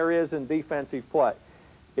thing there is in defensive play.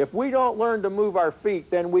 If we don't learn to move our feet,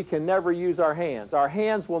 then we can never use our hands. Our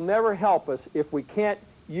hands will never help us if we can't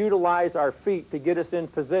utilize our feet to get us in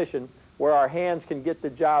position where our hands can get the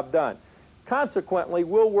job done. Consequently,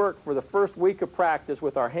 we'll work for the first week of practice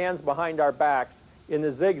with our hands behind our backs in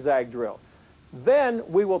the zigzag drill. Then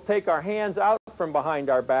we will take our hands out from behind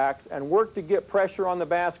our backs and work to get pressure on the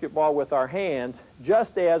basketball with our hands,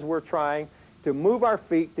 just as we're trying to move our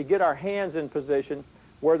feet to get our hands in position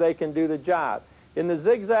where they can do the job. In the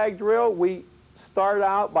zigzag drill, we start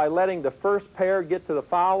out by letting the first pair get to the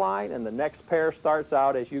foul line, and the next pair starts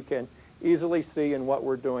out, as you can easily see in what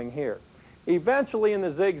we're doing here. Eventually in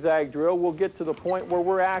the zigzag drill, we'll get to the point where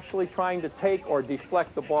we're actually trying to take or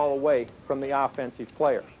deflect the ball away from the offensive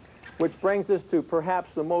player, which brings us to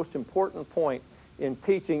perhaps the most important point in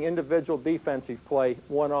teaching individual defensive play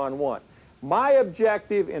one-on-one. My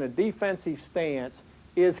objective in a defensive stance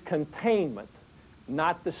is containment,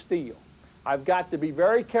 not the steal. I've got to be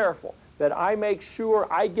very careful that I make sure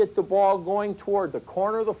I get the ball going toward the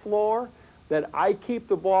corner of the floor, that I keep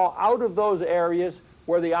the ball out of those areas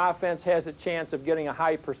where the offense has a chance of getting a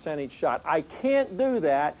high percentage shot. I can't do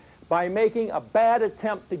that by making a bad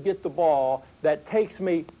attempt to get the ball that takes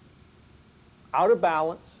me out of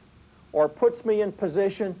balance or puts me in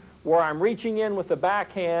position where I'm reaching in with the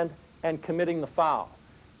backhand and committing the foul.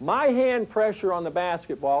 My hand pressure on the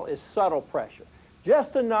basketball is subtle pressure,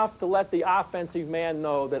 just enough to let the offensive man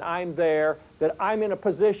know that I'm there, that I'm in a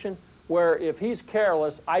position where if he's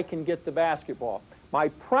careless, I can get the basketball. My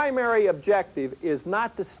primary objective is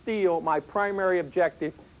not to steal. My primary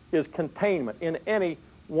objective is containment in any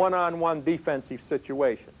one-on-one defensive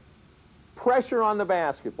situation. Pressure on the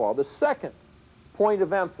basketball. The second point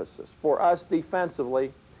of emphasis for us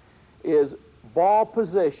defensively is ball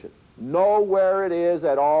position. Know where it is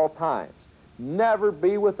at all times. Never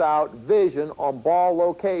be without vision on ball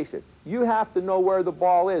location. You have to know where the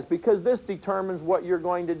ball is, because this determines what you're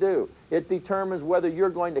going to do. It determines whether you're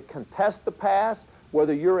going to contest the pass,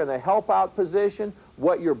 whether you're in a help-out position,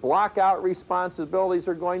 what your block-out responsibilities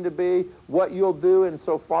are going to be, what you'll do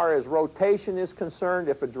insofar as rotation is concerned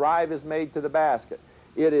if a drive is made to the basket.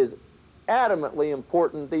 It is adamantly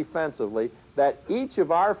important defensively that each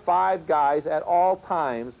of our 5 guys at all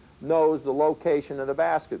times knows the location of the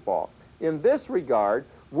basketball. In this regard,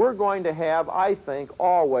 we're going to have, I think,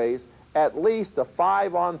 always at least a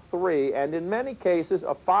 5-on-3 and in many cases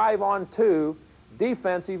a 5-on-2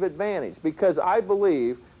 defensive advantage, because I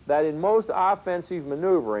believe that in most offensive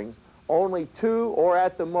maneuverings, only 2 or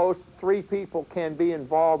at the most 3 people can be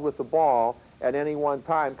involved with the ball at any one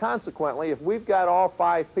time. Consequently, if we've got all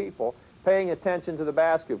 5 people paying attention to the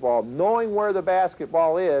basketball, knowing where the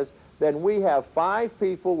basketball is, then we have 5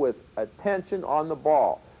 people with attention on the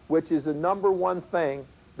ball, which is the #1 thing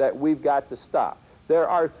that we've got to stop. There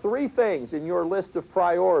are 3 things in your list of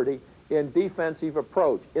priority in defensive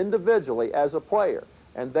approach, individually as a player,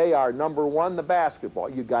 and they are, #1, the basketball.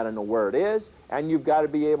 You've got to know where it is, and you've got to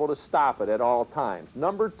be able to stop it at all times.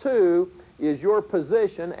 #2 is your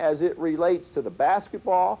position as it relates to the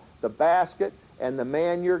basketball, the basket, and the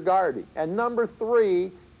man you're guarding. And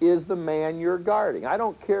 #3 is the man you're guarding. I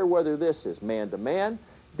don't care whether this is man-to-man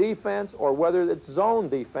defense or whether it's zone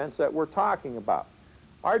defense that we're talking about.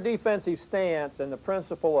 Our defensive stance and the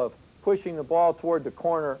principle of pushing the ball toward the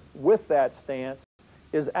corner with that stance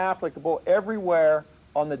is applicable everywhere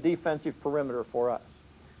on the defensive perimeter for us.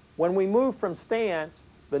 When we move from stance,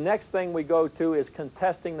 the next thing we go to is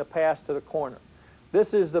contesting the pass to the corner.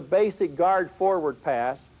 This is the basic guard-forward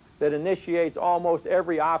pass that initiates almost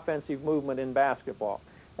every offensive movement in basketball.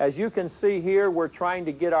 As you can see here, we're trying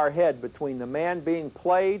to get our head between the man being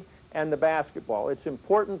played and the basketball. It's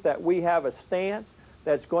important that we have a stance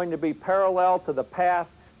that's going to be parallel to the path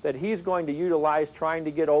that he's going to utilize trying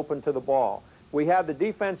to get open to the ball. We have the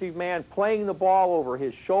defensive man playing the ball over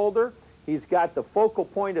his shoulder. He's got the focal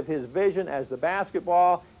point of his vision as the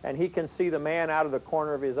basketball, and he can see the man out of the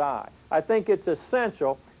corner of his eye. I think it's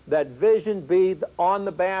essential that vision be on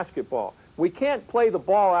the basketball. We can't play the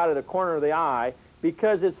ball out of the corner of the eye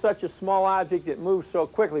because it's such a small object, it moves so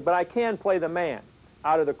quickly, but I can play the man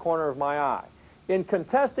out of the corner of my eye. In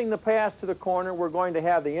contesting the pass to the corner, we're going to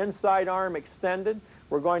have the inside arm extended.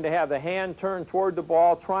 We're going to have the hand turned toward the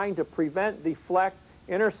ball, trying to prevent, deflect,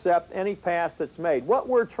 intercept any pass that's made. What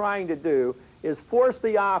we're trying to do is force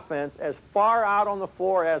the offense as far out on the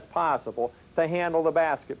floor as possible to handle the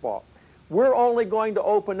basketball. We're only going to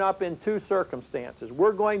open up in two circumstances.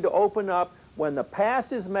 We're going to open up when the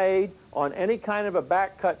pass is made on any kind of a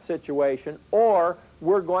back cut situation, or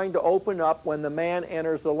we're going to open up when the man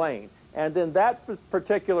enters the lane. And in that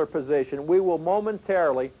particular position, we will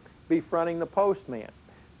momentarily be fronting the post man.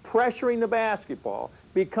 Pressuring the basketball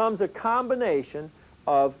becomes a combination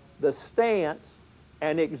of the stance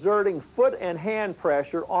and exerting foot and hand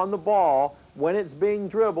pressure on the ball when it's being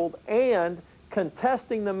dribbled, and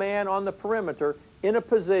contesting the man on the perimeter in a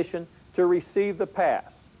position to receive the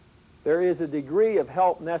pass. There is a degree of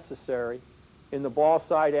help necessary in the ball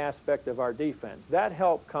side aspect of our defense. That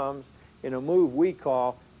help comes in a move we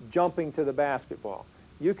call jumping to the basketball.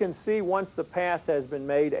 You can see once the pass has been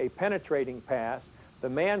made, a penetrating pass, the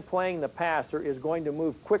man playing the passer is going to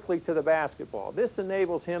move quickly to the basketball. This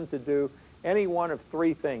enables him to do any one of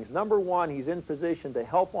three things. Number one, he's in position to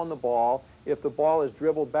help on the ball if the ball is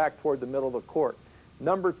dribbled back toward the middle of the court.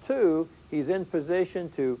 Number two, he's in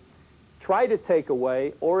position to try to take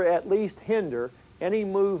away or at least hinder any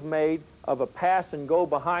move made of a pass and go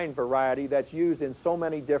behind variety that's used in so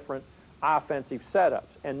many different offensive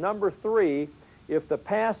setups. And number three, if the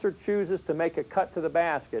passer chooses to make a cut to the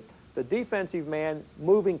basket, the defensive man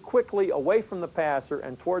moving quickly away from the passer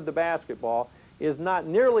and toward the basketball is not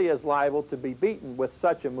nearly as liable to be beaten with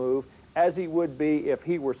such a move as he would be if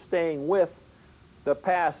he were staying with the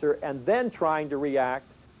passer and then trying to react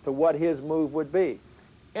to what his move would be.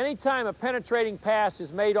 Anytime a penetrating pass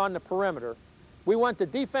is made on the perimeter, we want the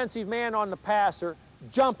defensive man on the passer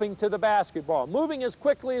jumping to the basketball, moving as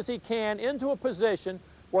quickly as he can into a position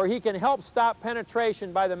where he can help stop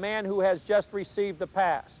penetration by the man who has just received the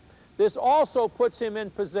pass. This also puts him in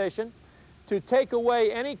position to take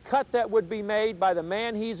away any cut that would be made by the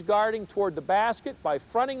man he's guarding toward the basket by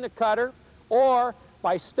fronting the cutter or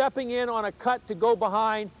by stepping in on a cut to go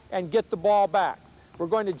behind and get the ball back. We're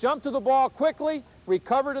going to jump to the ball quickly,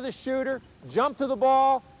 recover to the shooter, jump to the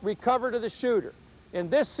ball, recover to the shooter. In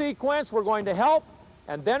this sequence, we're going to help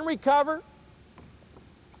and then recover,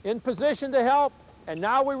 in position to help, and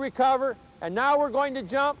now we recover, and now we're going to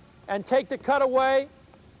jump and take the cut away.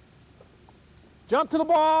 Jump to the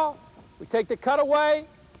ball, we take the cut away,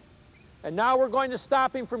 and now we're going to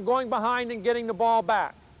stop him from going behind and getting the ball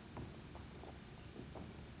back.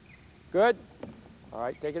 Good. All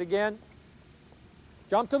right, take it again.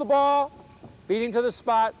 Jump to the ball, beat him to the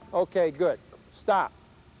spot. Okay, good. Stop.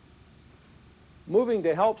 Moving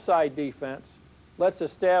to help side defense, let's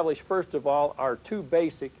establish first of all our two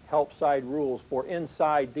basic help side rules for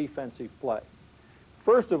inside defensive play.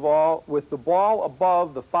 First of all, with the ball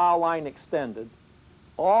above the foul line extended,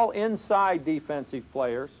 all inside defensive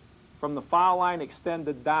players from the foul line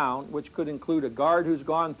extended down, which could include a guard who's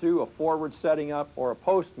gone through, a forward setting up, or a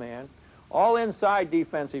post man, all inside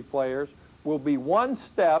defensive players will be one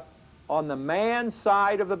step on the man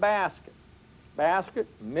side of the basket. Basket,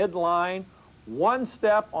 midline, one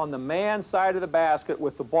step on the man side of the basket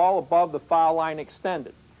with the ball above the foul line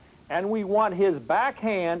extended. And we want his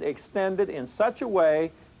backhand extended in such a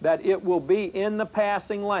way that it will be in the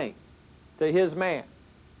passing lane to his man.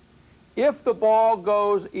 If the ball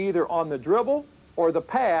goes either on the dribble or the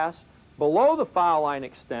pass below the foul line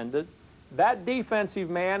extended, that defensive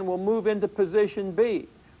man will move into position B,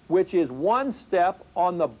 which is one step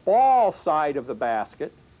on the ball side of the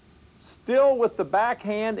basket, still with the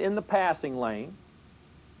backhand in the passing lane,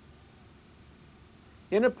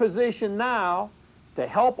 in a position now to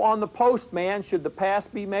help on the post man should the pass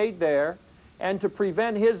be made there, and to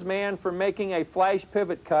prevent his man from making a flash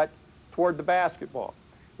pivot cut toward the basketball.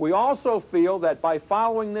 We also feel that by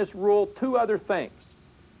following this rule, two other things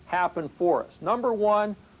happen for us. Number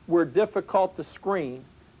one, we're difficult to screen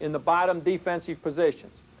in the bottom defensive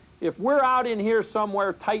positions. If we're out in here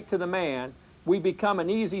somewhere tight to the man, we become an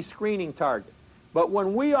easy screening target. But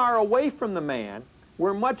when we are away from the man,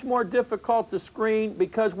 we're much more difficult to screen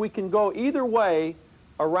because we can go either way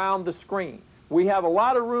around the screen. We have a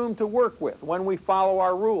lot of room to work with when we follow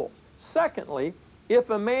our rules. Secondly, if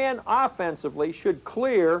a man offensively should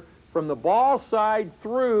clear from the ball side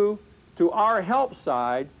through to our help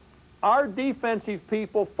side, our defensive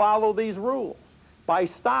people follow these rules by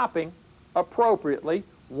stopping appropriately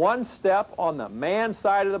one step on the man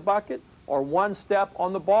side of the bucket or one step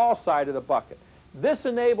on the ball side of the bucket. This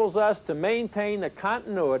enables us to maintain the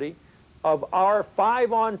continuity of our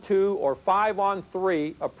 5-on-2 or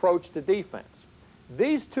 5-on-3 approach to defense.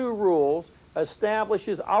 These two rules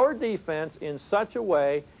establishes our defense in such a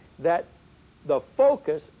way that the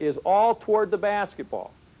focus is all toward the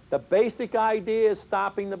basketball. The basic idea is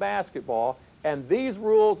stopping the basketball, and these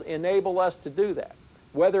rules enable us to do that.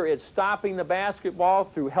 Whether it's stopping the basketball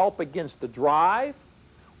through help against the drive,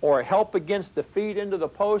 or help against the feed into the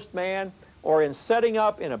post man, or in setting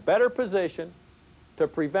up in a better position to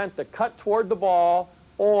prevent the cut toward the ball,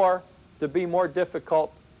 or to be more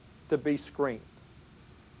difficult to be screened.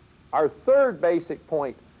 Our third basic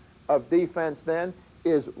point of defense then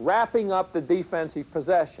is wrapping up the defensive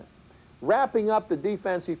possession. Wrapping up the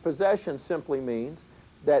defensive possession simply means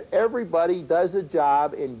that everybody does a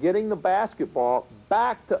job in getting the basketball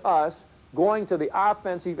back to us, going to the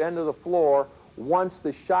offensive end of the floor once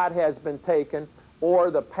the shot has been taken, or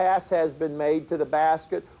the pass has been made to the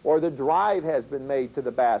basket, or the drive has been made to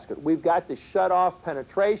the basket. We've got to shut off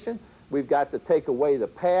penetration, we've got to take away the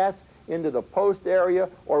pass into the post area,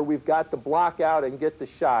 or we've got to block out and get the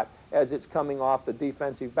shot as it's coming off the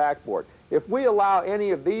defensive backboard. If we allow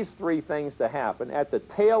any of these three things to happen at the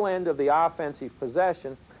tail end of the offensive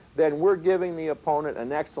possession, then we're giving the opponent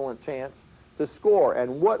an excellent chance to score.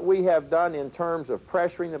 And what we have done in terms of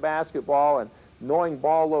pressuring the basketball and knowing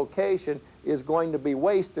ball location is going to be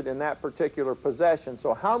wasted in that particular possession.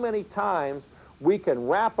 So how many times we can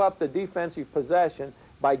wrap up the defensive possession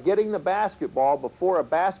by getting the basketball before a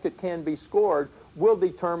basket can be scored will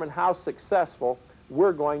determine how successful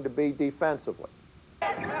we're going to be defensively.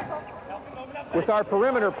 With our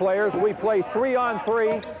perimeter players, we play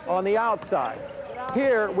 3-on-3 on the outside.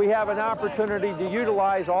 Here, we have an opportunity to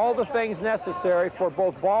utilize all the things necessary for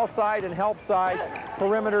both ball side and help side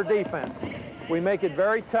perimeter defense. We make it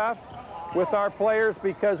very tough with our players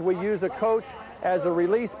because we use a coach as a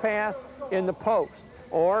release pass in the post,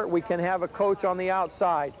 or we can have a coach on the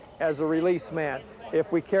outside as a release man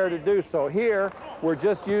if we care to do so. Here, we're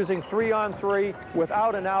just using 3-on-3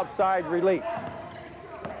 without an outside release.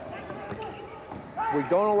 We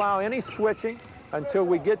don't allow any switching until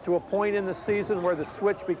we get to a point in the season where the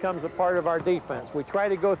switch becomes a part of our defense. We try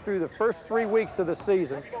to go through the first 3 weeks of the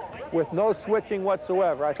season with no switching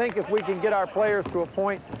whatsoever. I think if we can get our players to a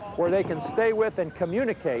point where they can stay with and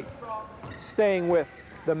communicate, staying with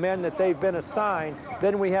the men that they've been assigned,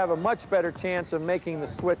 then we have a much better chance of making the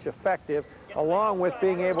switch effective, along with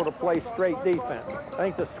being able to play straight defense. I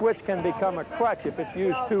think the switch can become a crutch if it's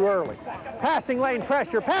used too early. Passing lane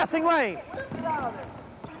pressure, passing lane!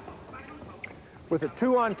 With a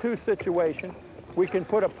 2-on-2 situation, we can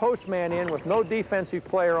put a post man in with no defensive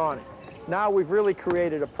player on it. Now we've really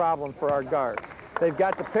created a problem for our guards. They've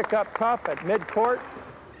got to pick up tough at midcourt.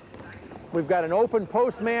 We've got an open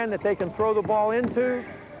post man that they can throw the ball into.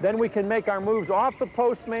 Then we can make our moves off the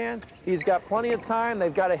post man. He's got plenty of time.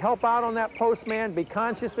 They've got to help out on that post man, be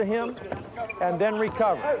conscious of him, and then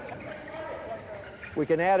recover. We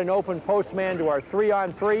can add an open post man to our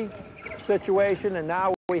 3-on-3 situation, and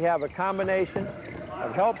now we have a combination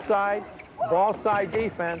of help side, ball side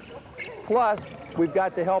defense, plus we've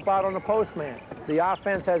got to help out on the post man. The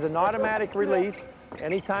offense has an automatic release.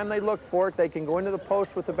 Anytime they look for it, they can go into the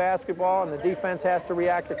post with the basketball, and the defense has to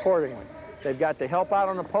react accordingly. They've got to help out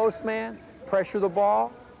on the post man, pressure the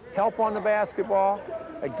ball, help on the basketball.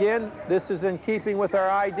 Again, this is in keeping with our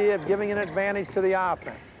idea of giving an advantage to the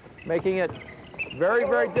offense, making it very,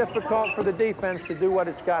 very difficult for the defense to do what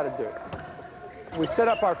it's got to do. We set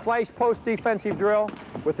up our flash post defensive drill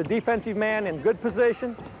with the defensive man in good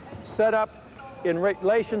position, set up in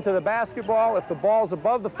relation to the basketball. If the ball's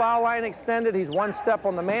above the foul line extended, he's one step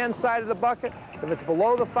on the man side of the bucket. If it's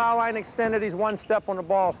below the foul line extended, he's one step on the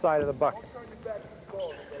ball side of the bucket.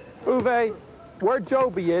 Uwe, where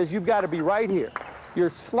Joby is, you've got to be right here. You're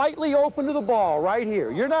slightly open to the ball right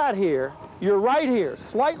here. You're not here. You're right here.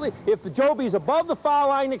 Slightly. If the Joby's above the foul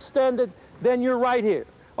line extended, then you're right here.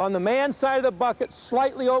 On the man side of the bucket,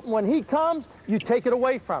 slightly open. When he comes, you take it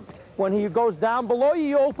away from him. When he goes down below you,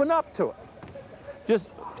 you open up to it. Just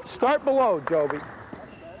start below, Joby.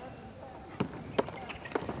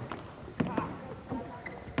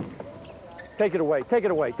 Take it away, take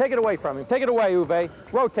it away, take it away from him. Take it away, Uwe.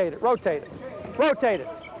 Rotate it, rotate it, rotate it.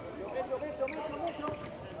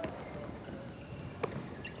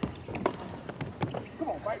 Come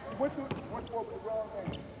on, Mike. You went forward with the wrong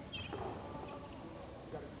man.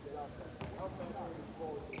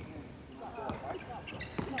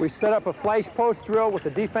 We set up a flash post drill with the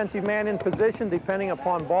defensive man in position depending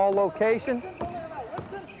upon ball location.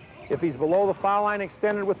 If he's below the foul line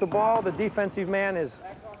extended with the ball, the defensive man is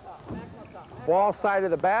ball side of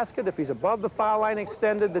the basket. If he's above the foul line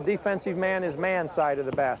extended, the defensive man is man side of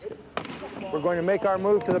the basket. We're going to make our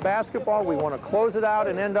move to the basketball. We want to close it out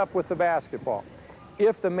and end up with the basketball.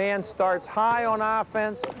 If the man starts high on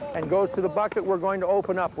offense and goes to the bucket, we're going to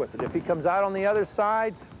open up with it. If he comes out on the other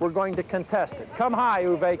side, we're going to contest it. Come high,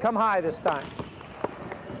 Uwe. Come high this time.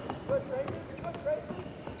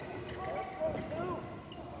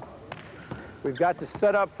 We've got to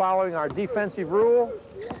set up following our defensive rule.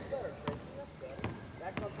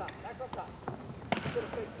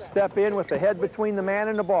 Step in with the head between the man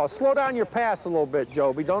and the ball. Slow down your pass a little bit,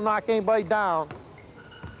 Joby. Don't knock anybody down.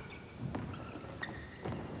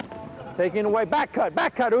 Taking away, back cut,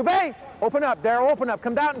 Uwe. Open up, Darryl, open up.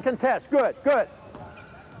 Come down and contest. Good, good.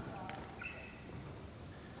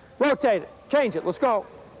 Rotate it, change it, let's go.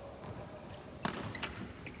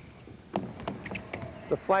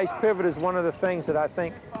 The flash pivot is one of the things that I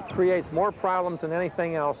think creates more problems than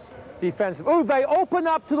anything else defensive. Uwe, open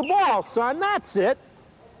up to the ball, son, that's it.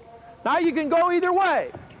 Now you can go either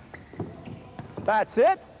way. That's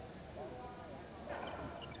it.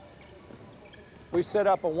 We set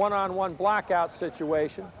up a one-on-one blockout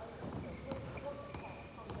situation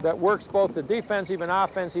that works both the defensive and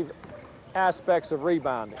offensive aspects of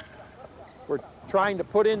rebounding. We're trying to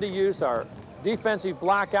put into use our defensive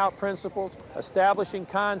blockout principles, establishing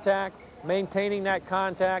contact, maintaining that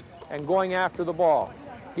contact, and going after the ball.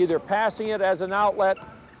 Either passing it as an outlet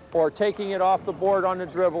or taking it off the board on the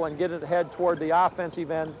dribble and get it head toward the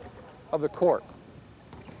offensive end of the court.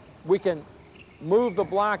 We can move the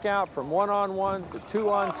block out from 1-on-1 to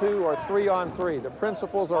 2-on-2 or 3-on-3. The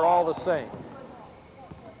principles are all the same.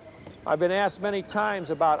 I've been asked many times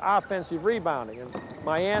about offensive rebounding, and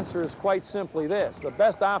my answer is quite simply this. The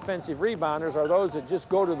best offensive rebounders are those that just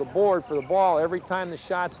go to the board for the ball every time the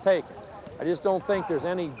shot's taken. I just don't think there's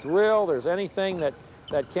any drill, there's anything that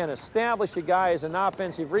can establish a guy as an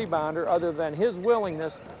offensive rebounder other than his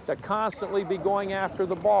willingness to constantly be going after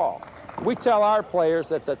the ball. We tell our players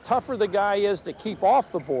that the tougher the guy is to keep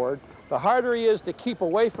off the board, the harder he is to keep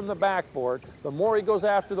away from the backboard, the more he goes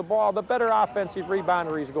after the ball, the better offensive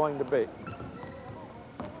rebounder he's going to be.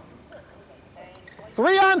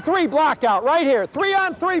 3-on-3 block out right here.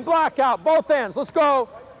 3-on-3 block out, both ends. Let's go.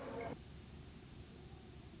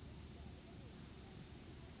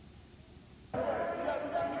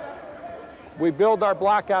 We build our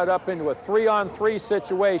blockout up into a 3-on-3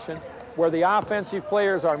 situation where the offensive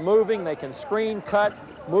players are moving, they can screen, cut,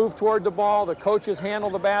 move toward the ball, the coaches handle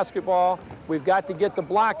the basketball. We've got to get the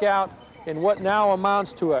blockout in what now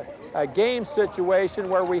amounts to a game situation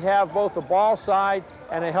where we have both a ball side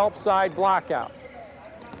and a help side blockout.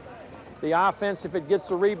 The offense, if it gets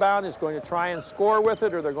the rebound, is going to try and score with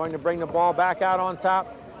it, or they're going to bring the ball back out on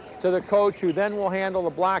top to the coach, who then will handle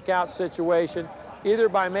the blockout situation, either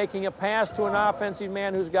by making a pass to an offensive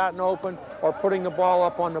man who's gotten open or putting the ball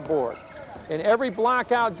up on the board. In every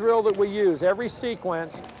blockout drill that we use, every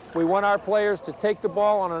sequence, we want our players to take the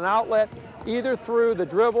ball on an outlet, either through the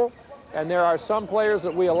dribble, and there are some players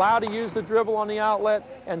that we allow to use the dribble on the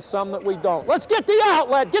outlet and some that we don't. Let's get the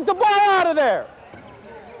outlet, get the ball out of there.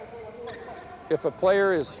 If a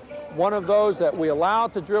player is one of those that we allow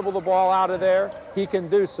to dribble the ball out of there, he can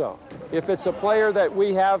do so. If it's a player that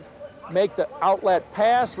we have make the outlet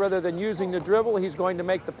pass rather than using the dribble, he's going to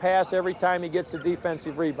make the pass every time he gets the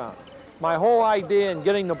defensive rebound. My whole idea in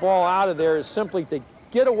getting the ball out of there is simply to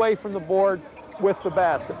get away from the board with the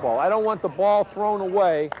basketball. I don't want the ball thrown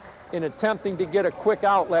away in attempting to get a quick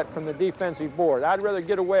outlet from the defensive board. I'd rather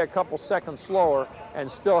get away a couple seconds slower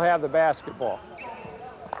and still have the basketball.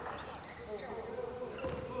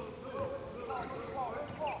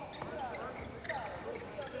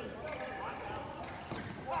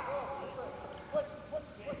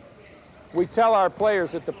 We tell our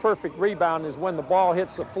players that the perfect rebound is when the ball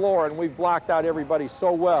hits the floor and we've blocked out everybody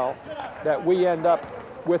so well that we end up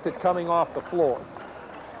with it coming off the floor.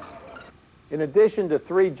 In addition to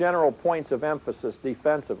 3 general points of emphasis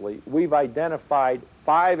defensively, we've identified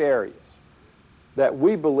 5 areas that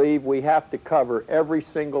we believe we have to cover every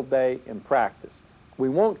single day in practice. We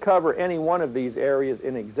won't cover any one of these areas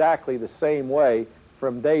in exactly the same way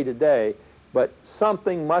from day to day, but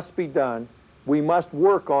something must be done. We must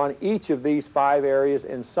work on each of these 5 areas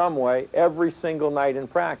in some way every single night in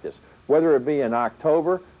practice. Whether it be in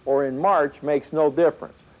October or in March makes no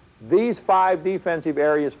difference. These 5 defensive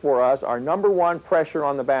areas for us are, number 1, pressure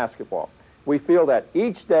on the basketball. We feel that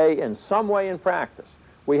each day in some way in practice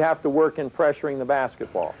we have to work in pressuring the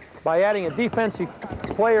basketball. By adding a defensive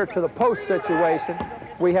player to the post situation,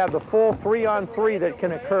 we have the full 3-on-3 that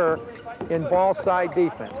can occur in ball side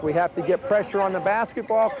defense. We have to get pressure on the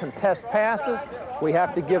basketball, contest passes. We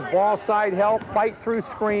have to give ball side help, fight through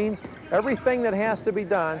screens. Everything that has to be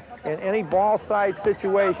done in any ball side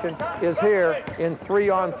situation is here in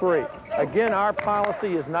 3-on-3. Again, our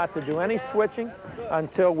policy is not to do any switching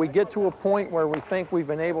until we get to a point where we think we've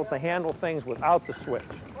been able to handle things without the switch.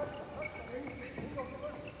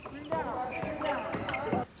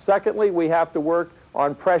 Secondly, we have to work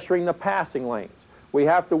on pressuring the passing lanes. We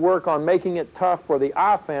have to work on making it tough for the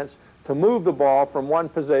offense to move the ball from one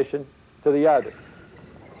position to the other.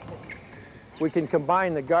 We can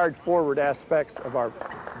combine the guard-forward aspects of our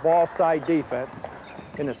ball side defense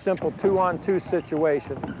in a simple 2-on-2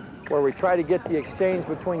 situation where we try to get the exchange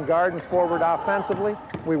between guard and forward offensively.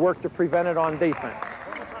 We work to prevent it on defense.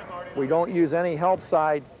 We don't use any help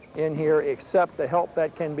side in here except the help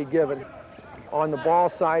that can be given on the ball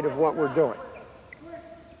side of what we're doing.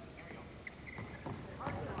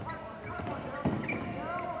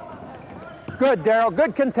 Good, Daryl,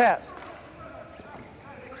 good contest.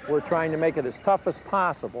 We're trying to make it as tough as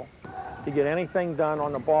possible to get anything done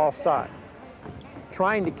on the ball side.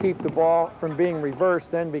 Trying to keep the ball from being reversed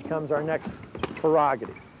then becomes our next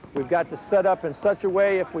prerogative. We've got to set up in such a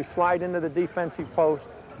way if we slide into the defensive post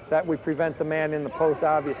that we prevent the man in the post,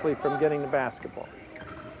 obviously, from getting the basketball.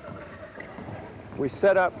 We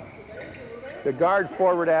set up the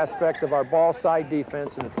guard-forward aspect of our ball side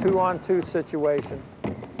defense in a 2-on-2 situation.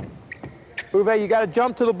 Uwe, you got to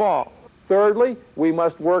jump to the ball. Thirdly, we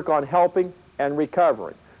must work on helping and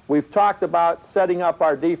recovering. We've talked about setting up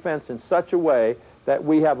our defense in such a way that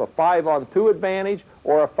we have a 5-on-2 advantage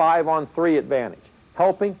or a 5-on-3 advantage,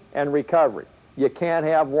 helping and recovering. You can't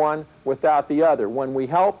have one without the other. When we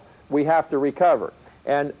help, we have to recover.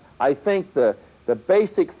 And I think the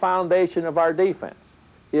basic foundation of our defense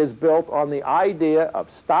is built on the idea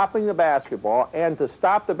of stopping the basketball, and to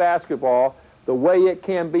stop the basketball the way it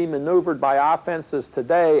can be maneuvered by offenses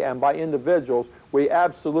today and by individuals, we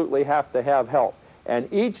absolutely have to have help.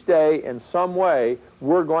 And each day, in some way,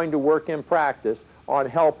 we're going to work in practice on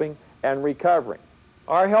helping and recovering.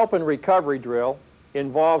 Our help and recovery drill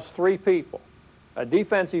involves 3 people. A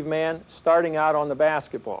defensive man starting out on the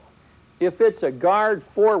basketball. If it's a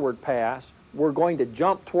guard-forward pass, we're going to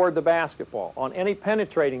jump toward the basketball. On any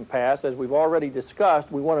penetrating pass, as we've already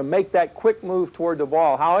discussed, we want to make that quick move toward the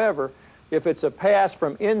ball. However, if it's a pass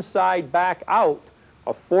from inside back out,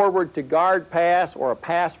 a forward to guard pass or a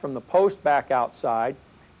pass from the post back outside,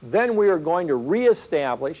 then we are going to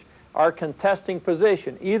reestablish our contesting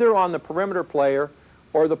position, either on the perimeter player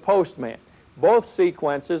or the post man. Both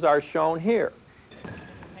sequences are shown here.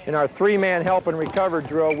 In our 3-man help and recover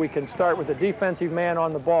drill, we can start with the defensive man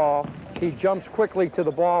on the ball. He jumps quickly to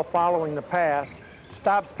the ball following the pass,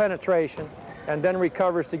 stops penetration, and then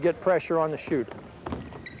recovers to get pressure on the shooter.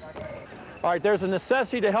 All right, there's a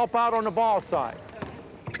necessity to help out on the ball side.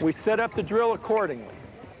 We set up the drill accordingly.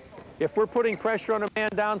 If we're putting pressure on a man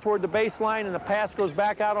down toward the baseline and the pass goes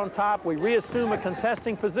back out on top, we reassume a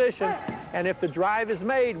contesting position, and if the drive is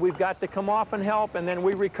made, we've got to come off and help, and then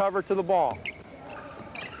we recover to the ball.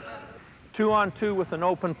 2-on-2 with an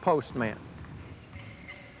open post man.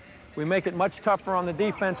 We make it much tougher on the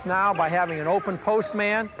defense now by having an open post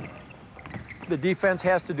man. The defense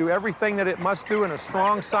has to do everything that it must do in a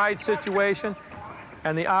strong side situation,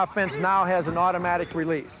 and the offense now has an automatic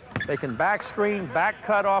release. They can back screen, back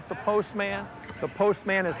cut off the post man. The post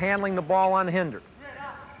man is handling the ball unhindered.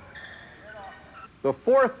 The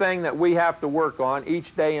 4th thing that we have to work on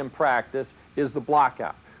each day in practice is the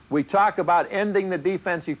blockout. We talk about ending the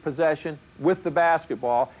defensive possession with the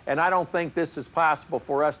basketball, and I don't think this is possible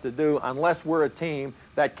for us to do unless we're a team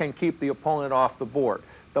that can keep the opponent off the board.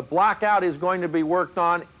 The blockout is going to be worked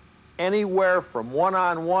on anywhere from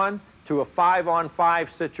 1-on-1 to a 5-on-5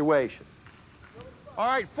 situation. All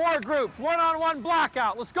right, 4 groups, 1-on-1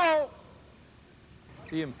 blockout. Let's go.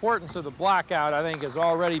 The importance of the blockout, I think, has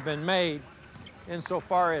already been made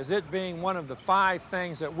insofar as it being one of the 5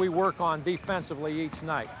 things that we work on defensively each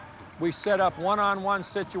night. We set up 1-on-1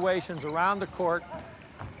 situations around the court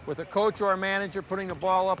with a coach or a manager putting the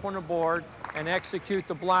ball up on the board and execute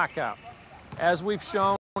the blockout. As we've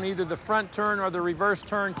shown, either the front turn or the reverse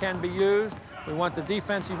turn can be used. We want the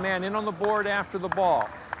defensive man in on the board after the ball.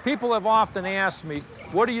 People have often asked me,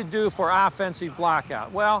 what do you do for offensive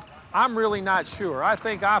blockout? Well, I'm really not sure. I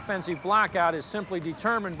think offensive blockout is simply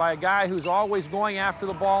determined by a guy who's always going after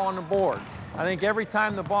the ball on the board. I think every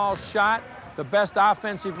time the ball's shot, the best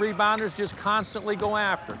offensive rebounders just constantly go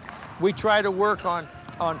after it. We try to work on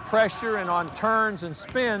pressure and on turns and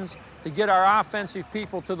spins to get our offensive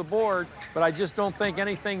people to the board, but I just don't think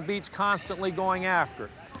anything beats constantly going after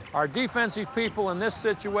it. Our defensive people in this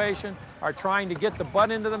situation are trying to get the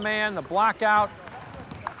butt into the man, the block out,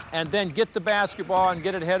 and then get the basketball and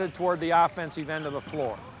get it headed toward the offensive end of the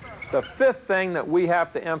floor. The fifth thing that we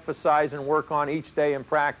have to emphasize and work on each day in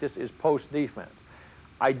practice is post defense.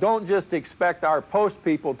 I don't just expect our post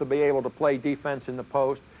people to be able to play defense in the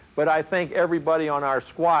post, but I think everybody on our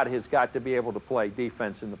squad has got to be able to play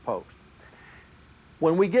defense in the post.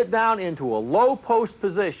 When we get down into a low post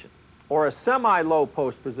position or a semi-low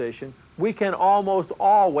post position, we can almost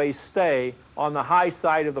always stay on the high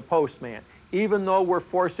side of the post man, even though we're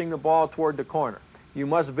forcing the ball toward the corner. You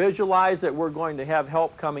must visualize that we're going to have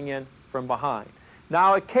help coming in from behind.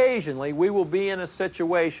 Now, occasionally, we will be in a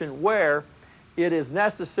situation where it is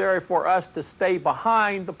necessary for us to stay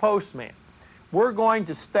behind the postman. We're going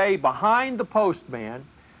to stay behind the postman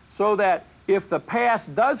so that if the pass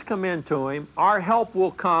does come into him, our help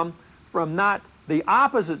will come from not the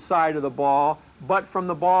opposite side of the ball, but from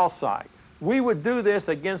the ball side. We would do this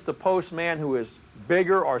against a postman who is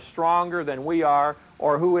bigger or stronger than we are,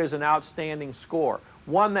 or who is an outstanding scorer.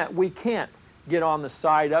 One that we can't get on the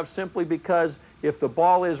side of simply because if the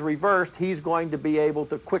ball is reversed, he's going to be able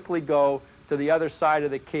to quickly go to the other side of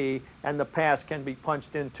the key and the pass can be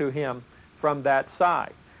punched into him from that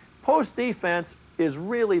side. Post defense is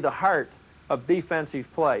really the heart of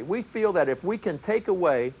defensive play. We feel that if we can take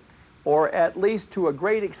away, or at least to a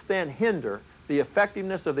great extent hinder, the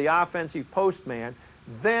effectiveness of the offensive postman,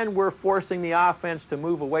 then we're forcing the offense to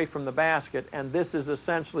move away from the basket, and this is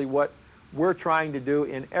essentially what we're trying to do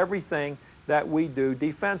in everything that we do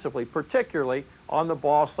defensively, particularly on the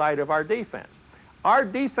ball side of our defense. Our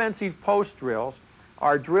defensive post drills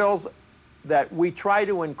are drills that we try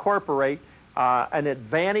to incorporate an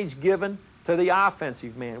advantage given to the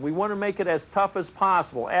offensive man. We want to make it as tough as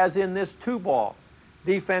possible, as in this two-ball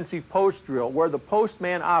defensive post drill, where the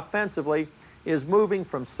postman offensively is moving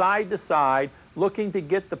from side to side, looking to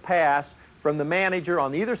get the pass from the manager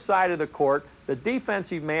on either side of the court. The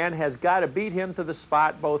defensive man has got to beat him to the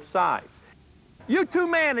spot both sides. You two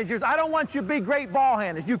managers, I don't want you to be great ball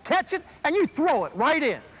handlers. You catch it and you throw it right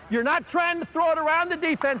in. You're not trying to throw it around the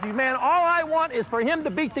defensive man. All I want is for him to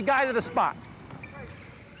beat the guy to the spot.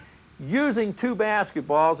 Using two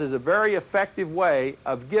basketballs is a very effective way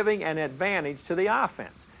of giving an advantage to the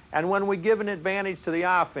offense. And when we give an advantage to the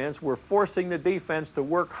offense, we're forcing the defense to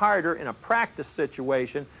work harder in a practice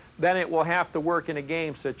situation than it will have to work in a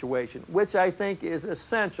game situation, which I think is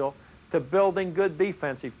essential to building good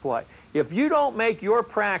defensive play. If you don't make your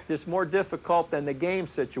practice more difficult than the game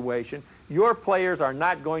situation, your players are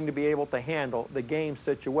not going to be able to handle the game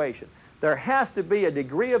situation. There has to be a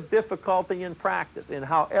degree of difficulty in practice, in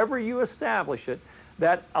however you establish it,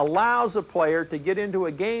 that allows a player to get into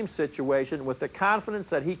a game situation with the confidence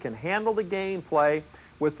that he can handle the game play,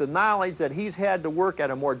 with the knowledge that he's had to work at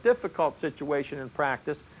a more difficult situation in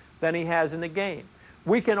practice than he has in the game.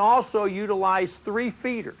 We can also utilize three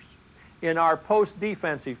feeders in our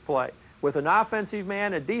post-defensive play. With an offensive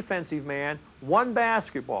man, a defensive man, one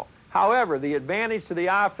basketball. However, the advantage to the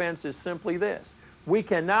offense is simply this. We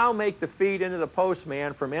can now make the feed into the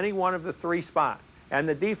postman from any one of the three spots, and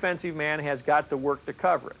the defensive man has got to work to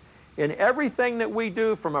cover it. In everything that we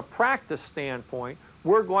do from a practice standpoint,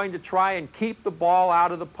 we're going to try and keep the ball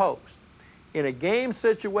out of the post. In a game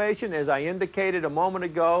situation, as I indicated a moment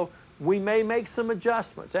ago, we may make some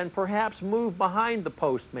adjustments and perhaps move behind the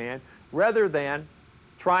postman rather than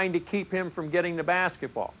trying to keep him from getting the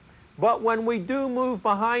basketball. But when we do move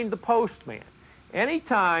behind the postman, any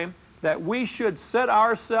time that we should set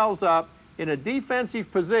ourselves up in a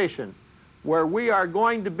defensive position where we are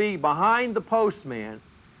going to be behind the postman,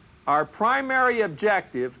 our primary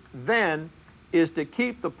objective then is to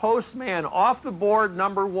keep the postman off the board,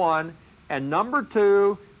 number one, and number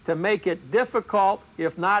two, to make it difficult,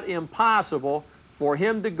 if not impossible, for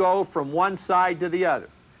him to go from one side to the other.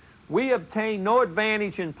 We obtain no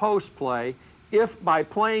advantage in post play if by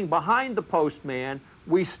playing behind the postman,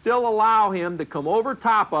 we still allow him to come over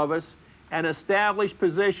top of us and establish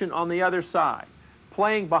position on the other side.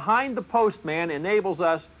 Playing behind the postman enables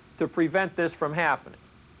us to prevent this from happening.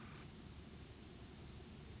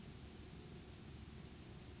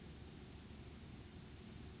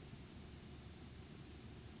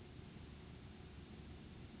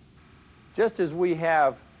 Just as we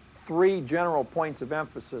have three general points of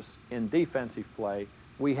emphasis in defensive play,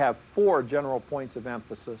 we have four general points of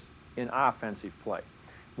emphasis in offensive play.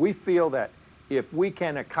 We feel that if we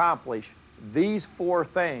can accomplish these four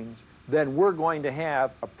things, then we're going to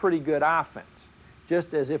have a pretty good offense.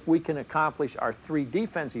 Just as if we can accomplish our three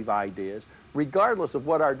defensive ideas, regardless of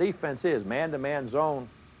what our defense is, man-to-man zone,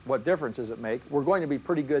 what difference does it make? We're going to be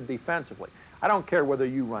pretty good defensively. I don't care whether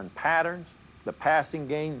you run patterns, the passing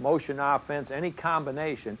game, motion offense, any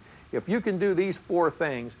combination. If you can do these 4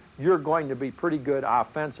 things, you're going to be pretty good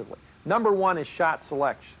offensively. Number 1 is shot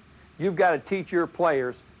selection. You've got to teach your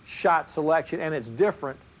players shot selection, and it's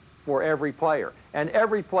different for every player. And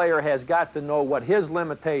every player has got to know what his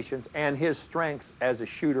limitations and his strengths as a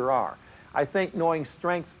shooter are. I think knowing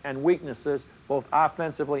strengths and weaknesses, both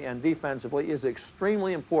offensively and defensively, is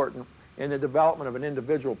extremely important in the development of an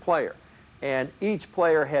individual player. And each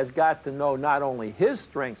player has got to know not only his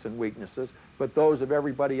strengths and weaknesses, but those of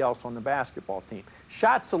everybody else on the basketball team.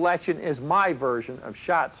 Shot selection is my version of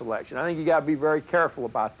shot selection. I think you got to be very careful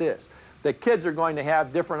about this. The kids are going to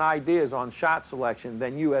have different ideas on shot selection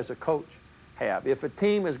than you as a coach have. If a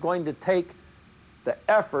team is going to take the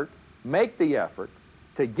effort, make the effort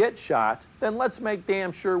to get shots, then let's make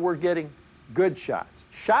damn sure we're getting good shots.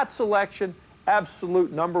 Shot selection,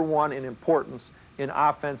 absolute number 1 in importance in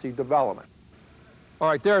offensive development. All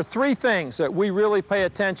right, there are 3 things that we really pay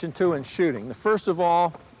attention to in shooting. The first of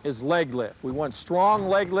all is leg lift. We want strong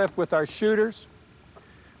leg lift with our shooters.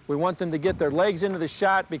 We want them to get their legs into the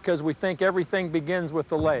shot because we think everything begins with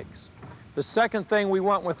the legs. The second thing we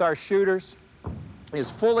want with our shooters is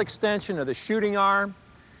full extension of the shooting arm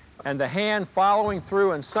and the hand following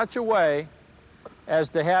through in such a way as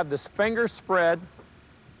to have this finger spread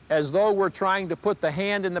as though we're trying to put the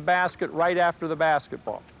hand in the basket right after the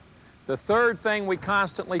basketball. The third thing we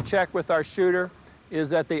constantly check with our shooter is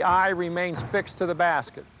that the eye remains fixed to the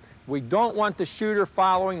basket. We don't want the shooter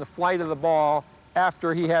following the flight of the ball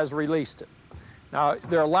after he has released it. Now,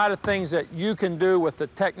 there are a lot of things that you can do with the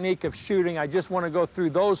technique of shooting. I just want to go through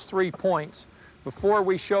those 3 points before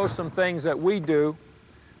we show some things that we do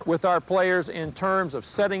with our players in terms of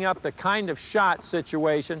setting up the kind of shot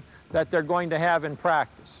situation that they're going to have in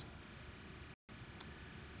practice.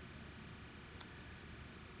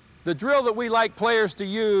 The drill that we like players to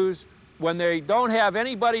use when they don't have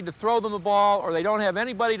anybody to throw them the ball or they don't have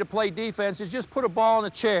anybody to play defense is just put a ball in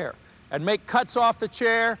a chair and make cuts off the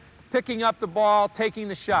chair, picking up the ball, taking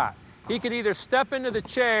the shot. He can either step into the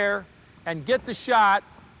chair and get the shot,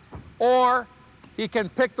 or he can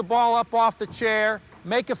pick the ball up off the chair,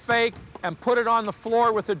 make a fake, and put it on the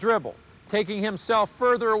floor with a dribble, taking himself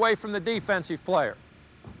further away from the defensive player.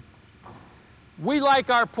 We like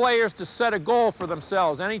our players to set a goal for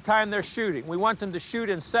themselves anytime they're shooting. We want them to shoot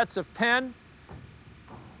in sets of 10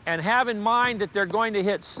 and have in mind that they're going to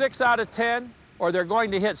hit 6 out of 10 or they're going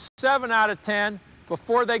to hit 7 out of 10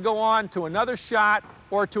 before they go on to another shot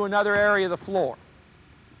or to another area of the floor.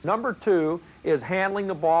 Number 2 is handling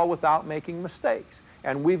the ball without making mistakes.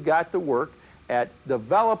 And we've got to work at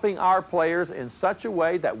developing our players in such a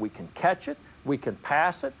way that we can catch it, we can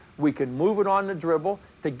pass it, we can move it on the dribble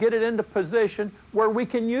to get it into position where we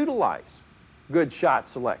can utilize good shot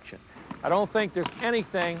selection. I don't think there's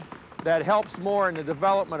anything that helps more in the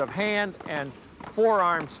development of hand and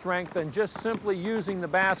forearm strength than just simply using the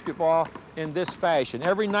basketball in this fashion.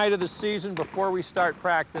 Every night of the season before we start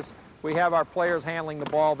practice, we have our players handling the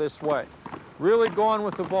ball this way. Really going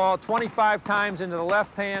with the ball 25 times into the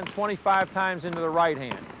left hand, 25 times into the right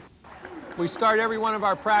hand. We start every one of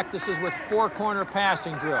our practices with 4-corner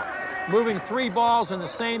passing drill, moving 3 balls in the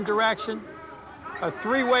same direction, a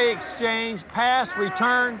 3-way exchange, pass,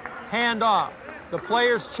 return, hand off. The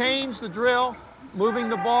players change the drill, moving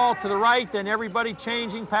the ball to the right, then everybody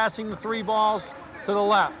changing, passing the 3 balls to the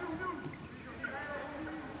left.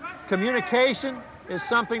 Communication is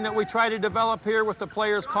something that we try to develop here with the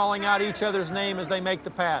players calling out each other's name as they make the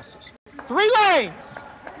passes. 3 lanes!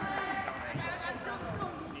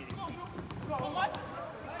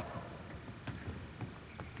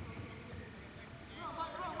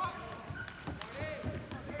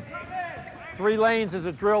 Three lanes is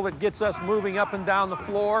a drill that gets us moving up and down the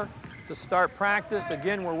floor to start practice.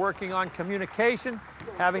 Again, we're working on communication,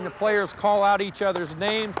 having the players call out each other's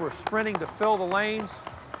names. We're sprinting to fill the lanes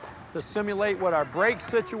to simulate what our break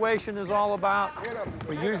situation is all about.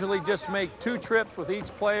 We usually just make 2 trips with each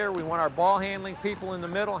player. We want our ball handling people in the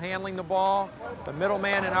middle handling the ball. The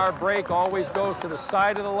middleman in our break always goes to the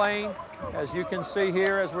side of the lane, as you can see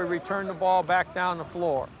here as we return the ball back down the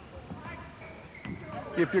floor.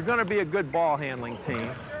 If you're going to be a good ball handling team,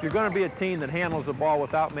 if you're going to be a team that handles the ball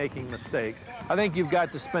without making mistakes, I think you've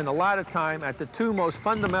got to spend a lot of time at the 2 most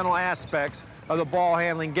fundamental aspects of the ball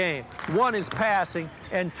handling game. 1 is passing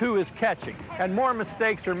and 2 is catching. And more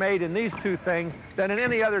mistakes are made in these 2 things than in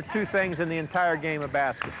any other 2 things in the entire game of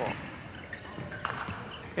basketball.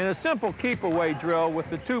 In a simple keep-away drill with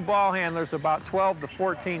the 2 ball handlers about 12 to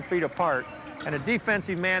 14 feet apart and a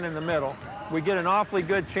defensive man in the middle, we get an awfully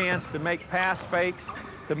good chance to make pass fakes,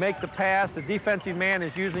 to make the pass. The defensive man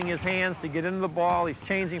is using his hands to get into the ball. He's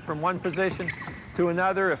changing from one position to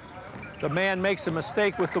another. If the man makes a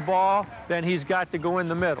mistake with the ball, then he's got to go in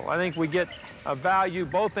the middle. I think we get a value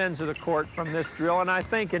both ends of the court from this drill, and I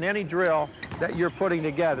think in any drill that you're putting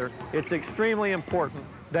together, it's extremely important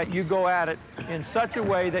that you go at it in such a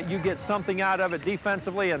way that you get something out of it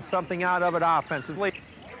defensively and something out of it offensively.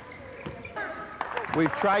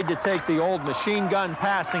 We've tried to take the old machine gun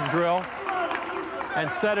passing drill and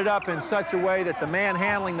set it up in such a way that the man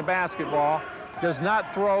handling the basketball does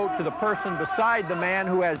not throw to the person beside the man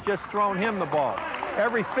who has just thrown him the ball.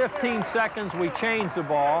 Every 15 seconds we change the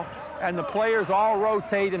ball and the players all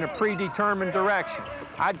rotate in a predetermined direction.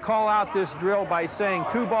 I'd call out this drill by saying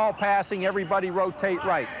 2-ball passing, everybody rotate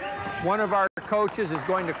right. One of our coaches is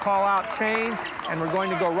going to call out change, and we're going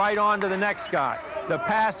to go right on to the next guy. The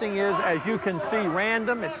passing is, as you can see,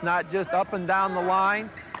 random. It's not just up and down the line.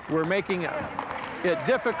 We're making it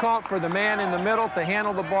difficult for the man in the middle to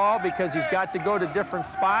handle the ball because he's got to go to different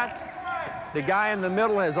spots. The guy in the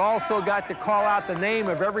middle has also got to call out the name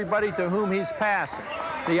of everybody to whom he's passing.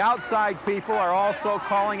 The outside people are also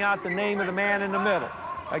calling out the name of the man in the middle.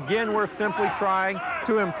 Again, we're simply trying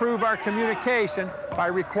to improve our communication by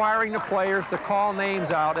requiring the players to call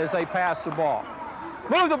names out as they pass the ball.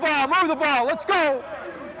 Move the ball, let's go!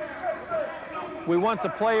 We want the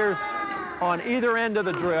players on either end of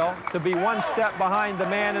the drill to be one step behind the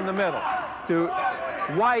man in the middle, to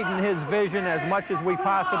widen his vision as much as we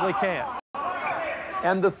possibly can.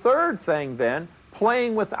 And the third thing then,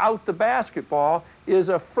 playing without the basketball, is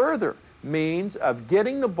a further means of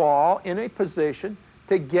getting the ball in a position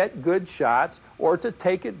to get good shots or to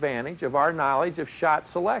take advantage of our knowledge of shot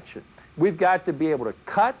selection. We've got to be able to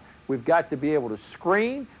cut, we've got to be able to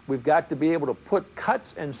screen, we've got to be able to put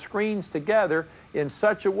cuts and screens together in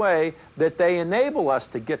such a way that they enable us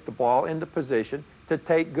to get the ball into position to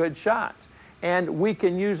take good shots. And we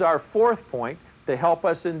can use our fourth point to help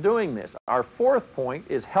us in doing this. Our fourth point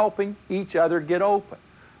is helping each other get open.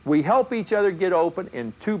 We help each other get open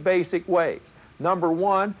in two basic ways. Number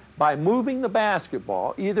one, by moving the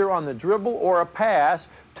basketball, either on the dribble or a pass,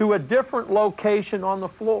 to a different location on the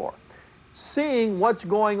floor. Seeing what's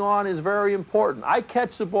going on is very important. I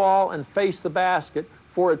catch the ball and face the basket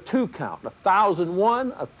for a 2 count, 1,001,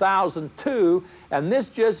 1,002, and this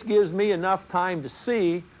just gives me enough time to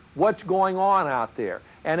see what's going on out there.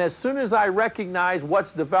 And as soon as I recognize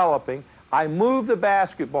what's developing, I move the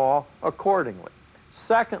basketball accordingly.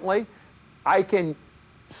 Secondly, I can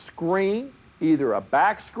screen, either a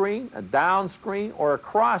back screen, a down screen, or a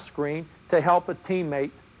cross screen to help a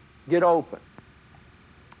teammate get open.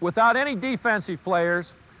 Without any defensive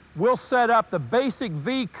players, we'll set up the basic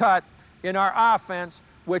V cut in our offense,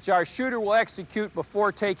 which our shooter will execute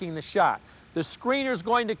before taking the shot. The screener's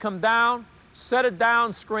going to come down, set a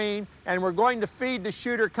down screen, and we're going to feed the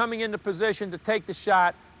shooter coming into position to take the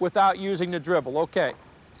shot without using the dribble. Okay.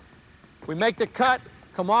 We make the cut,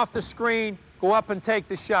 come off the screen, go up and take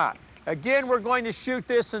the shot. Again, we're going to shoot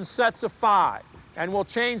this in sets of 5, and we'll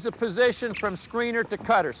change the position from screener to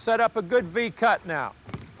cutter. Set up a good V cut now.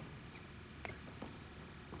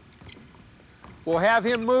 We'll have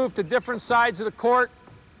him move to different sides of the court,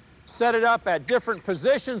 set it up at different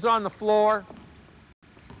positions on the floor,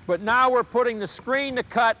 but now we're putting the screen, the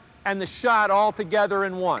cut, and the shot all together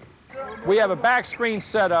in one. We have a back screen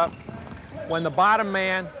set up when the bottom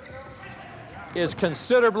man is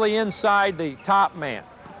considerably inside the top man,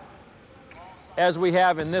 as we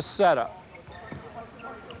have in this setup.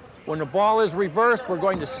 When the ball is reversed, we're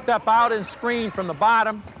going to step out and screen from the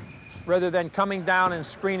bottom rather than coming down and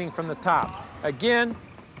screening from the top. Again,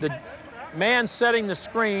 the man setting the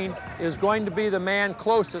screen is going to be the man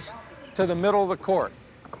closest to the middle of the court.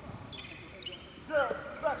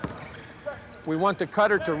 We want the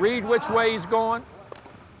cutter to read which way he's going.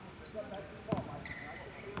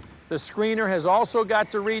 The screener has also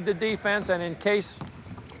got to read the defense, and in case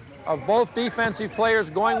of both defensive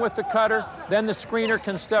players going with the cutter, then the screener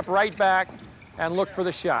can step right back and look for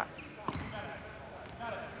the shot.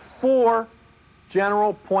 4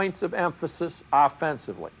 general points of emphasis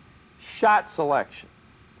offensively. Shot selection,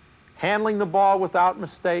 handling the ball without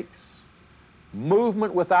mistakes,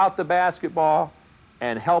 movement without the basketball,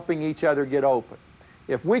 and helping each other get open.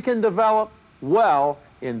 If we can develop well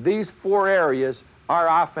in these 4 areas,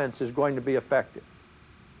 our offense is going to be effective.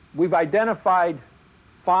 We've identified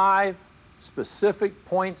 5 specific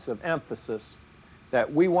points of emphasis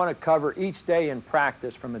that we want to cover each day in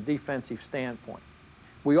practice from a defensive standpoint.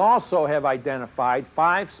 We also have identified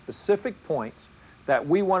 5 specific points that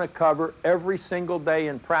we want to cover every single day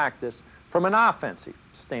in practice from an offensive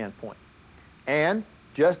standpoint. And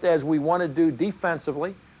just as we want to do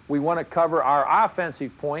defensively, we want to cover our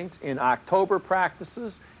offensive points in October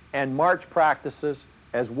practices and March practices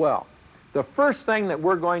as well. The first thing that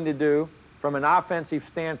we're going to do from an offensive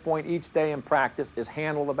standpoint each day in practice is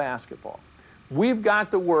handle the basketball. We've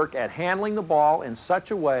got to work at handling the ball in such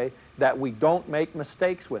a way that we don't make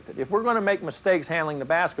mistakes with it. If we're going to make mistakes handling the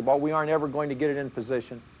basketball, we aren't ever going to get it in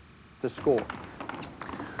position to score.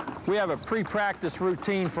 We have a pre-practice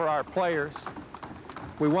routine for our players.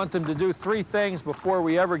 We want them to do 3 things before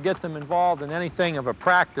we ever get them involved in anything of a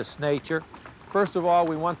practice nature. First of all,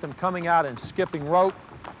 we want them coming out and skipping rope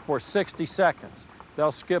for 60 seconds.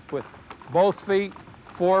 They'll skip with both feet,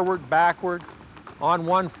 forward, backward, on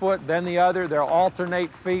one foot, then the other. They'll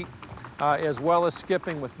alternate feet as well as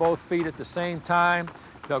skipping with both feet at the same time.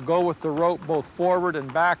 They'll go with the rope both forward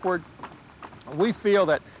and backward. We feel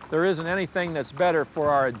that there isn't anything that's better for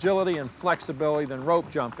our agility and flexibility than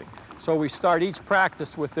rope jumping. So we start each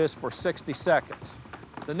practice with this for 60 seconds.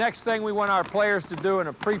 The next thing we want our players to do in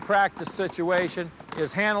a pre-practice situation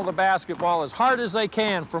is handle the basketball as hard as they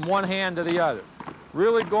can from one hand to the other.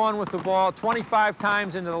 Really going with the ball 25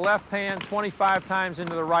 times into the left hand, 25 times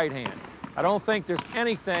into the right hand. I don't think there's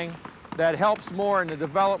anything that helps more in the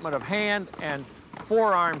development of hand and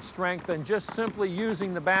forearm strength than just simply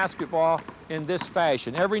using the basketball in this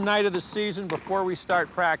fashion. Every night of the season before we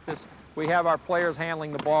start practice, we have our players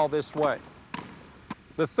handling the ball this way.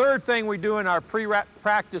 The third thing we do in our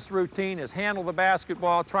pre-practice routine is handle the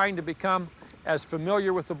basketball, trying to become as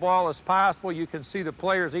familiar with the ball as possible. You can see the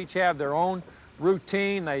players each have their own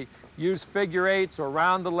routine. They use figure eights or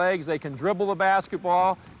round the legs. They can dribble the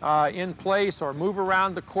basketball in place or move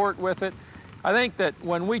around the court with it. I think that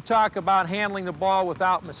when we talk about handling the ball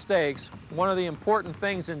without mistakes, one of the important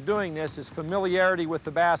things in doing this is familiarity with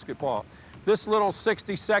the basketball. This little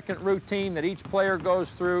 60-second routine that each player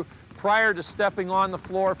goes through prior to stepping on the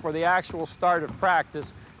floor for the actual start of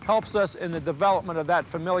practice helps us in the development of that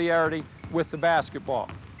familiarity with the basketball.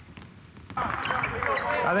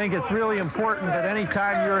 I think it's really important that any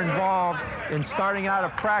time you're involved in starting out a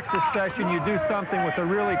practice session, you do something with a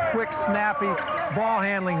really quick, snappy ball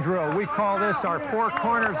handling drill. We call this our 4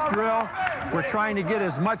 corners drill. We're trying to get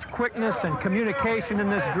as much quickness and communication in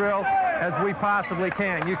this drill as we possibly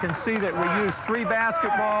can. You can see that we use 3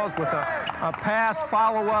 basketballs with a pass,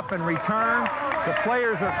 follow-up, and return. The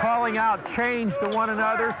players are calling out change to one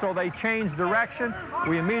another, so they change direction.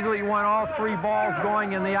 We immediately want all 3 balls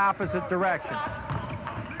going in the opposite direction.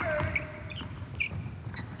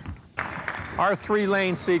 Our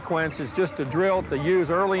 3-lane sequence is just a drill to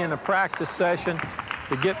use early in the practice session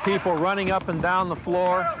to get people running up and down the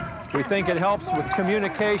floor. We think it helps with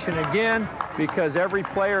communication again because every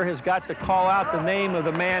player has got to call out the name of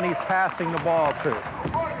the man he's passing the ball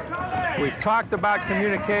to. We've talked about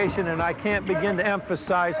communication, and I can't begin to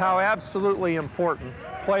emphasize how absolutely important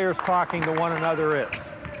players talking to one another is.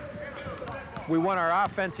 We want our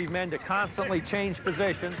offensive men to constantly change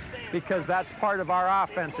positions because that's part of our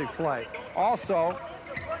offensive play. Also,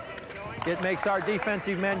 it makes our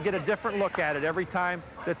defensive men get a different look at it every time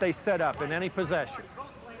that they set up in any possession.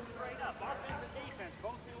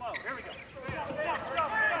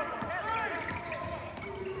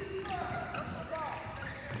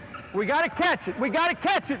 We got to catch it. We got to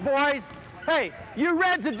catch it, boys. Hey, you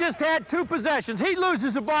Reds have just had 2 possessions. He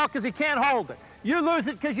loses the ball because he can't hold it. You lose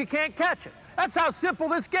it because you can't catch it. That's how simple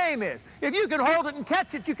this game is. If you can hold it and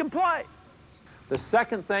catch it, you can play. The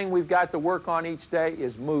second thing we've got to work on each day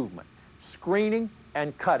is movement, screening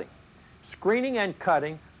and cutting. Screening and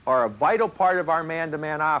cutting are a vital part of our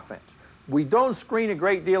man-to-man offense. We don't screen a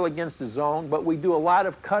great deal against the zone, but we do a lot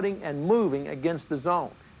of cutting and moving against the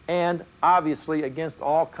zone, and obviously against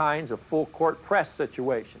all kinds of full-court press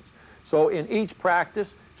situations. So in each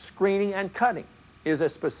practice, screening and cutting is a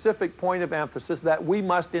specific point of emphasis that we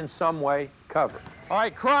must in some way cover. All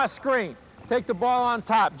right, cross screen. Take the ball on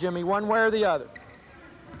top, Jimmy, one way or the other.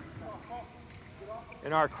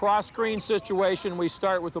 In our cross screen situation, we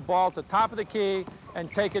start with the ball at the top of the key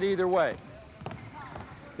and take it either way.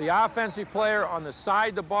 The offensive player on the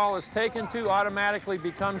side the ball is taken to automatically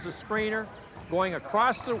becomes the screener, going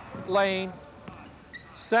across the lane,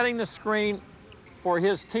 setting the screen for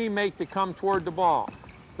his teammate to come toward the ball.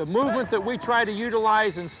 The movement that we try to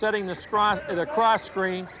utilize in setting the cross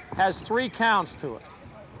screen has 3 counts to it.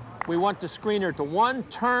 We want the screener to 1,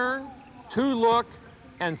 turn, 2, look,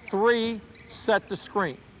 and 3, set the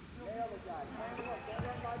screen.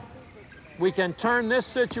 We can turn this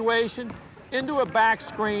situation into a back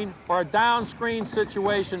screen or a down screen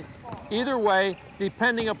situation, either way,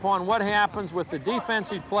 depending upon what happens with the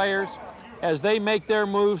defensive players as they make their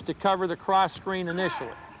moves to cover the cross screen initially.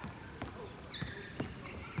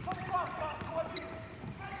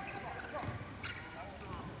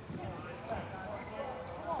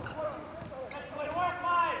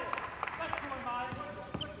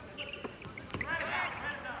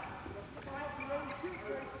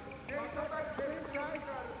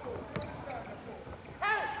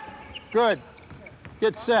 Good.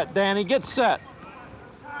 Get set, Danny. Get set.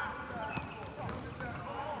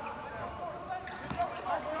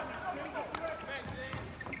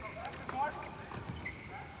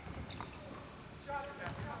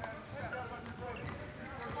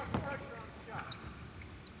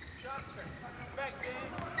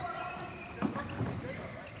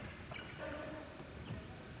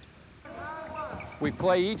 We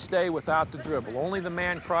play each day without the dribble. Only the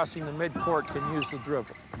man crossing the midcourt can use the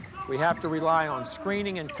dribble. We have to rely on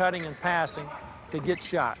screening and cutting and passing to get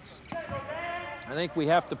shots. I think we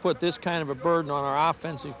have to put this kind of a burden on our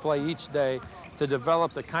offensive play each day to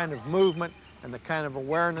develop the kind of movement and the kind of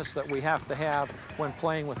awareness that we have to have when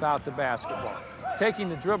playing without the basketball. Taking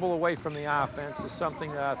the dribble away from the offense is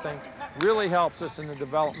something that I think really helps us in the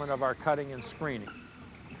development of our cutting and screening.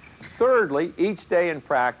 Thirdly, each day in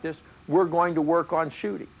practice, we're going to work on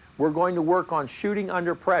shooting. We're going to work on shooting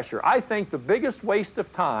under pressure. I think the biggest waste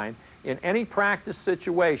of time in any practice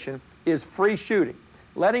situation is free shooting.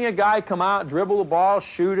 Letting a guy come out, dribble the ball,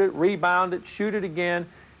 shoot it, rebound it, shoot it again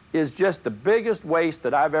is just the biggest waste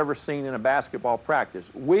that I've ever seen in a basketball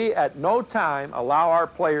practice. We at no time allow our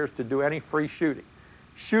players to do any free shooting.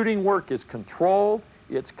 Shooting work is controlled,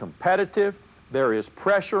 it's competitive, there is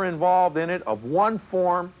pressure involved in it of one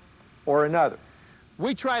form or another.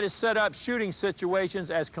 We try to set up shooting situations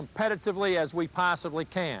as competitively as we possibly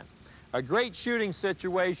can. A great shooting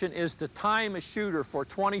situation is to time a shooter for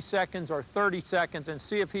 20 seconds or 30 seconds and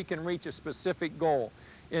see if he can reach a specific goal.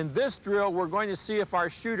 In this drill, we're going to see if our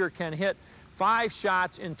shooter can hit 5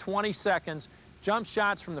 shots in 20 seconds, jump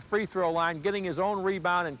shots from the free throw line, getting his own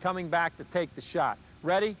rebound and coming back to take the shot.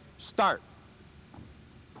 Ready? Start.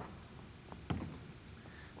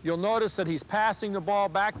 You'll notice that he's passing the ball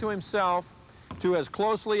back to himself to as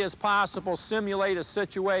closely as possible simulate a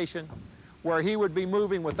situation where he would be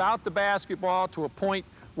moving without the basketball to a point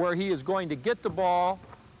where he is going to get the ball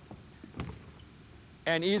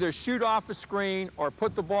and either shoot off a screen or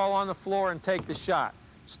put the ball on the floor and take the shot.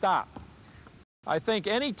 Stop. I think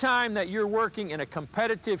any time that you're working in a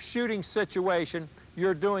competitive shooting situation,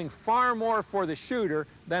 you're doing far more for the shooter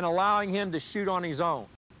than allowing him to shoot on his own.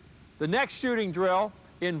 The next shooting drill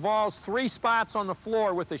involves 3 spots on the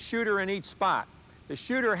floor with a shooter in each spot. The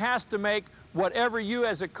shooter has to make whatever you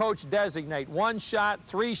as a coach designate, 1 shot,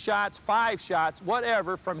 3 shots, 5 shots,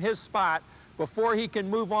 whatever, from his spot before he can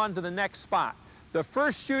move on to the next spot. The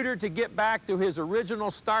first shooter to get back to his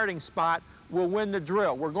original starting spot will win the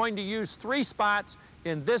drill. We're going to use 3 spots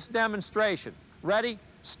in this demonstration. Ready?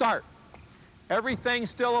 Start. Everything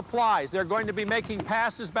still applies. They're going to be making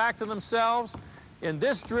passes back to themselves. In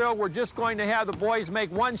this drill, we're just going to have the boys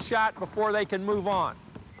make 1 shot before they can move on.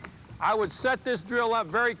 I would set this drill up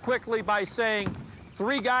very quickly by saying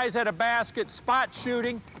 3 guys at a basket, spot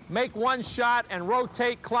shooting, make 1 shot and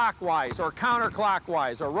rotate clockwise or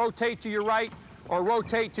counterclockwise, or rotate to your right or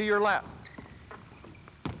rotate to your left.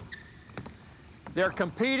 They're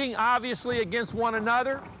competing obviously against one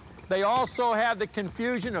another. They also have the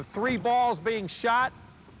confusion of 3 balls being shot.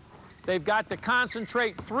 They've got to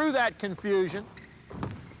concentrate through that confusion,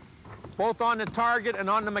 both on the target and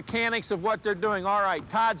on the mechanics of what they're doing. All right,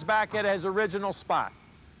 Todd's back at his original spot.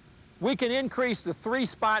 We can increase the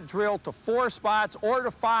 3-spot drill to 4 spots or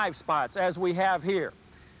to 5 spots as we have here.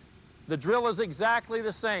 The drill is exactly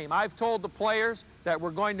the same. I've told the players that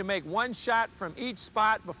we're going to make 1 shot from each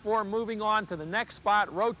spot before moving on to the next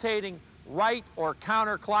spot, rotating right or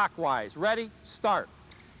counterclockwise. Ready? Start.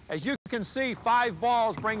 As you can see, 5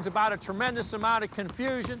 balls brings about a tremendous amount of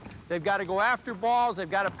confusion. They've got to go after balls.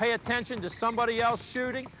 They've got to pay attention to somebody else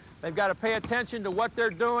shooting. They've got to pay attention to what they're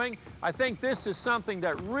doing. I think this is something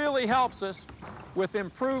that really helps us with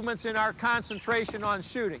improvements in our concentration on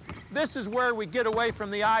shooting. This is where we get away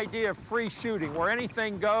from the idea of free shooting, where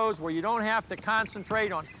anything goes, where you don't have to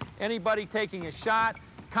concentrate on anybody taking a shot.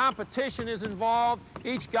 Competition is involved.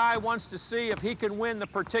 Each guy wants to see if he can win the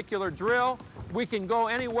particular drill. We can go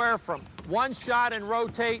anywhere from 1 shot and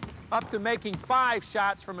rotate up to making 5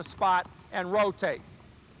 shots from a spot and rotate.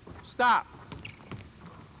 Stop.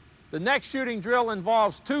 The next shooting drill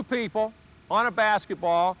involves 2 people on a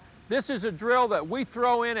basketball. This is a drill that we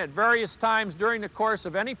throw in at various times during the course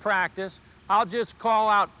of any practice. I'll just call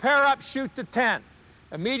out, pair up, shoot to 10.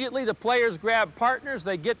 Immediately the players grab partners,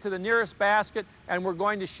 they get to the nearest basket, and we're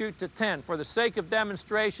going to shoot to 10. For the sake of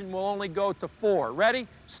demonstration, we'll only go to 4. Ready?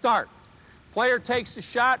 Start. Player takes the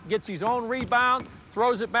shot, gets his own rebound,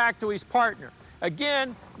 throws it back to his partner.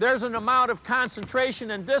 Again, there's an amount of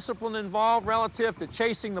concentration and discipline involved relative to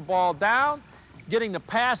chasing the ball down, getting the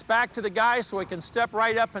pass back to the guy so he can step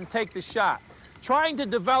right up and take the shot. Trying to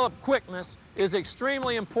develop quickness is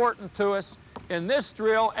extremely important to us in this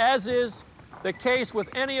drill, as is the case with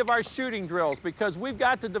any of our shooting drills, because we've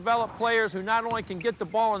got to develop players who not only can get the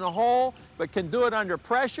ball in the hole, but can do it under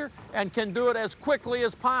pressure and can do it as quickly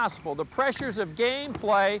as possible. The pressures of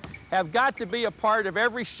gameplay have got to be a part of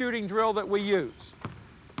every shooting drill that we use.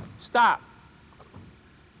 Stop.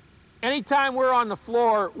 Anytime we're on the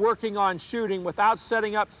floor working on shooting without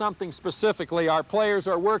setting up something specifically, our players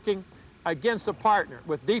are working against a partner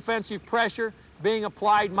with defensive pressure being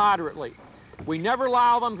applied moderately. We never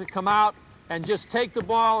allow them to come out and just take the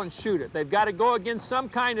ball and shoot it. They've got to go against some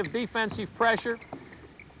kind of defensive pressure.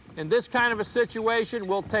 In this kind of a situation,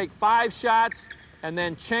 we'll take 5 shots and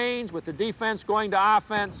then change with the defense going to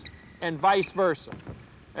offense and vice versa.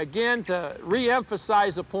 Again, to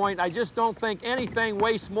re-emphasize the point, I just don't think anything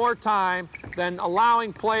wastes more time than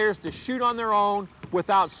allowing players to shoot on their own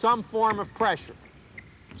without some form of pressure.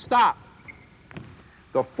 Stop.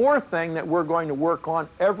 The fourth thing that we're going to work on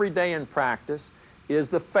every day in practice is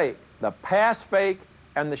the fake, the pass fake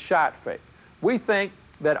and the shot fake. We think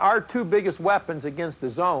that our 2 biggest weapons against the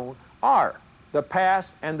zone are the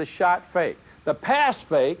pass and the shot fake. The pass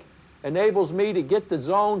fake enables me to get the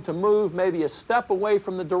zone to move maybe a step away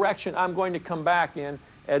from the direction I'm going to come back in,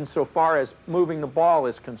 and so far as moving the ball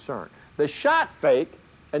is concerned. The shot fake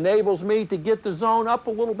enables me to get the zone up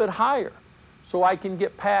a little bit higher so I can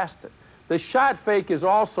get past it. The shot fake is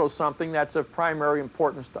also something that's of primary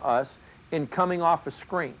importance to us in coming off a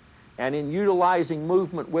screen and in utilizing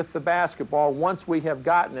movement with the basketball once we have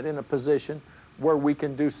gotten it in a position where we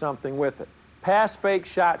can do something with it. Pass fake,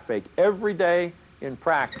 shot fake, every day in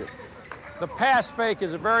practice. The pass fake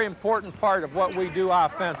is a very important part of what we do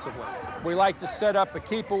offensively. We like to set up a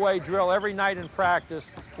keep-away drill every night in practice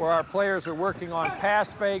where our players are working on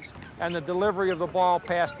pass fakes and the delivery of the ball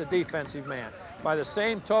past the defensive man. By the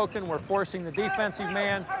same token, we're forcing the defensive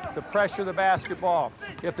man to pressure the basketball.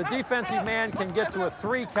 If the defensive man can get to a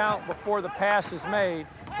 3 count before the pass is made,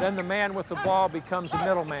 then the man with the ball becomes the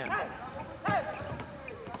middleman.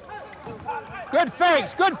 Good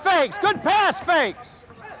fakes, good pass fakes.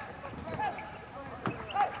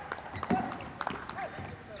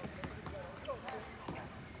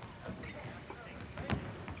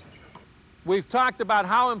 We've talked about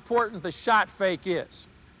how important the shot fake is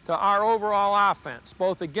to our overall offense,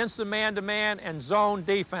 both against the man-to-man and zone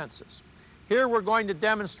defenses. Here we're going to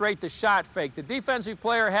demonstrate the shot fake. The defensive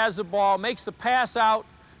player has the ball, makes the pass out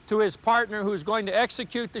to his partner who's going to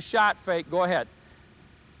execute the shot fake. Go ahead.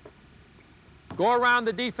 Go around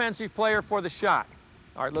the defensive player for the shot.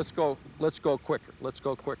 All right, let's go quicker. Let's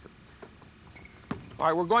go quicker. All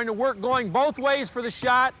right, we're going to work going both ways for the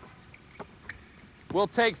shot. We'll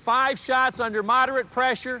take 5 shots under moderate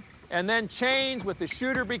pressure and then change with the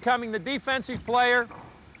shooter becoming the defensive player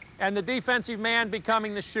and the defensive man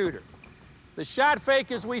becoming the shooter. The shot fake,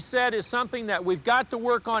 as we said, is something that we've got to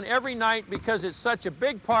work on every night because it's such a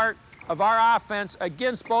big part of our offense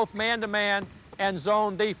against both man-to-man and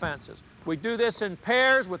zone defenses. We do this in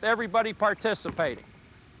pairs with everybody participating.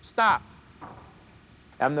 Stop.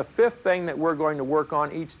 And the 5th thing that we're going to work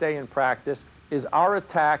on each day in practice is our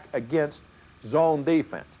attack against zone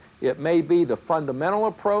defense. It may be the fundamental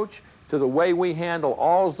approach to the way we handle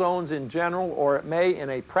all zones in general, or it may,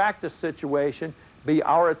 in a practice situation, be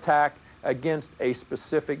our attack against a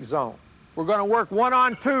specific zone. We're going to work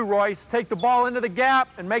 1-on-2, Royce. Take the ball into the gap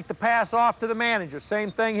and make the pass off to the manager.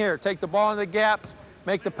 Same thing here. Take the ball into the gaps,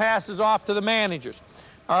 make the passes off to the managers.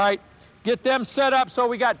 All right, get them set up so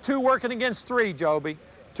we got 2 working against 3, Joby.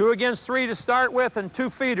 2 against 3 to start with and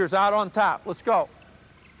 2 feeders out on top. Let's go.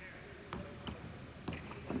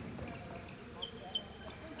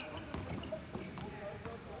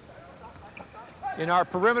 In our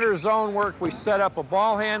perimeter zone work, we set up a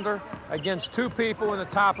ball handler against 2 people in the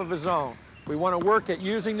top of a zone. We want to work at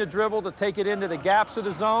using the dribble to take it into the gaps of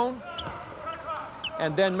the zone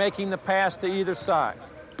and then making the pass to either side.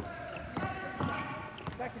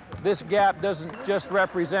 This gap doesn't just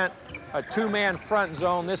represent a 2-man front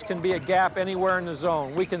zone. This can be a gap anywhere in the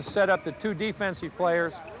zone. We can set up the 2 defensive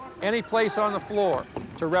players any place on the floor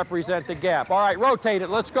to represent the gap. All right, rotate it.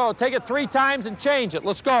 Let's go. Take it 3 times and change it.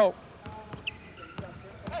 Let's go.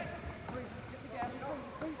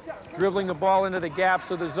 Dribbling the ball into the gaps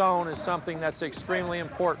of the zone is something that's extremely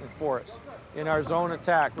important for us in our zone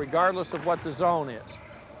attack, regardless of what the zone is.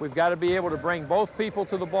 We've got to be able to bring both people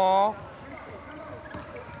to the ball,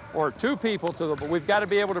 or 2 people to the ball. We've got to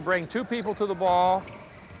be able to bring 2 people to the ball,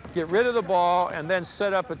 get rid of the ball, and then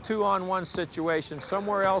set up a 2-on-1 situation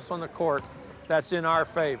somewhere else on the court that's in our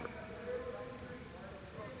favor.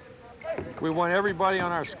 We want everybody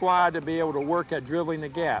on our squad to be able to work at dribbling the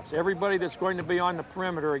gaps. Everybody that's going to be on the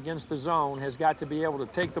perimeter against the zone has got to be able to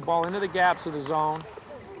take the ball into the gaps of the zone,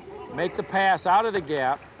 make the pass out of the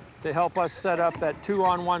gap to help us set up that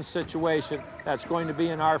 2-on-1 situation that's going to be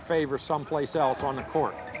in our favor someplace else on the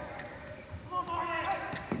court.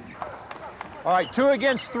 All right, 2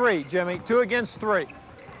 against 3, Jimmy, 2 against 3.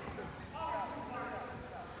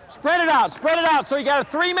 Spread it out, so you got a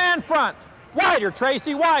 3-man front. Wider,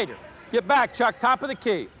 Tracy, wider. Get back, Chuck, top of the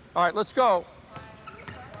key. All right, let's go.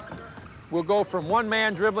 We'll go from 1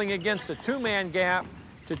 man dribbling against a 2-man gap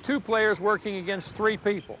to 2 players working against 3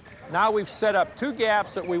 people. Now we've set up 2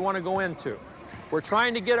 gaps that we want to go into. We're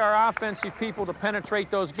trying to get our offensive people to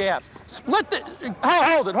penetrate those gaps. Split the,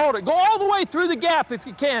 hold it. Go all the way through the gap if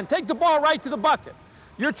you can. Take the ball right to the bucket.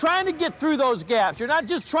 You're trying to get through those gaps. You're not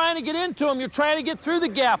just trying to get into them, you're trying to get through the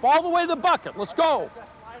gap all the way to the bucket. Let's go.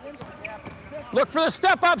 Look for the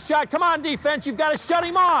step-up shot. Come on, defense. You've got to shut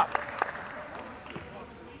him off.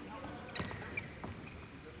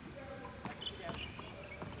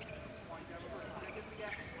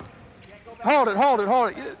 Hold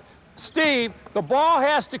it. Steve, the ball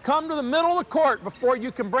has to come to the middle of the court before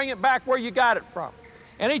you can bring it back where you got it from.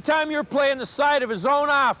 Anytime you're playing the side of his own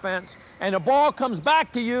offense and the ball comes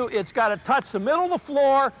back to you, it's got to touch the middle of the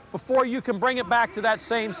floor before you can bring it back to that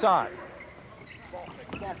same side.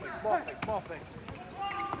 Ball fake.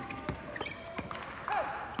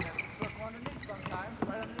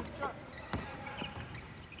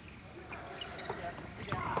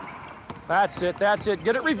 That's it.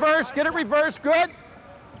 Get it reversed, good.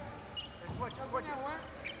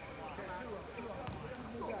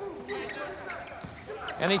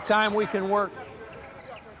 Anytime we can work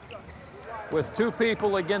with 2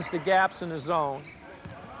 people against the gaps in the zone,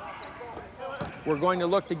 we're going to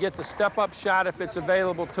look to get the step-up shot if it's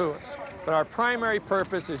available to us. But our primary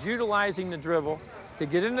purpose is utilizing the dribble to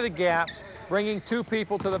get into the gaps, bringing 2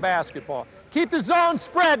 people to the basketball. Keep the zone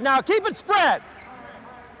spread now. Keep it spread.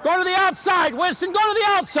 Go to the outside, Winston. Go to the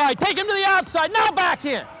outside. Take him to the outside. Now back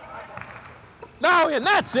in. Now in.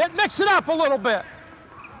 That's it. Mix it up a little bit.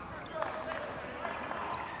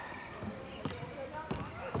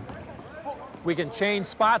 We can change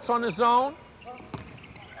spots on the zone,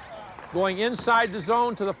 going inside the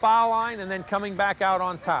zone to the foul line and then coming back out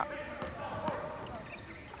on top.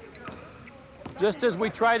 Just as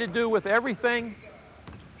we try to do with everything,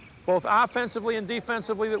 both offensively and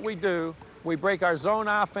defensively that we do, we break our zone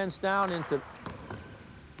offense down into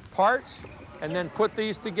parts and then put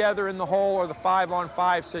these together in the hole or the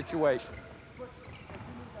 5-on-5 situation.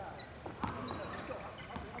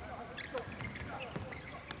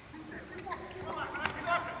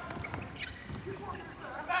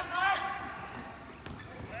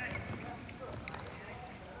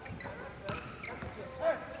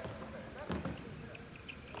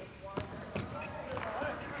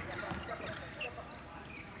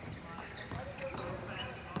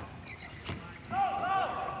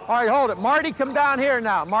 All right, hold it. Marty, come down here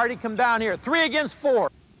now. Marty, come down here. 3 against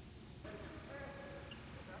 4.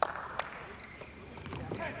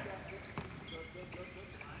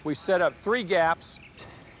 We set up 3 gaps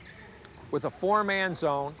with a 4-man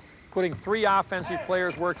zone, putting 3 offensive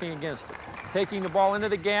players working against it. Taking the ball into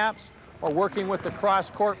the gaps or working with the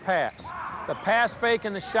cross-court pass. The pass fake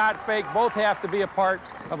and the shot fake both have to be a part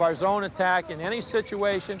of our zone attack in any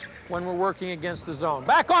situation when we're working against the zone.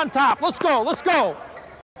 Back on top. Let's go. Let's go.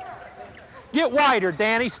 Get wider,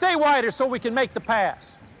 Danny. Stay wider so we can make the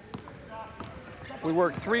pass. We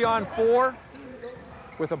work 3-on-4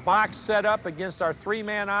 with a box set up against our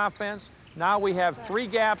 3-man offense. Now we have 3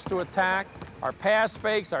 gaps to attack. Our pass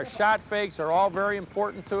fakes, our shot fakes are all very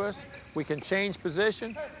important to us. We can change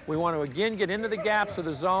position. We want to again get into the gaps of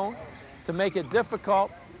the zone to make it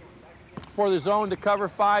difficult for the zone to cover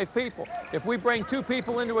 5 people. If we bring 2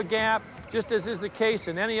 people into a gap, just as is the case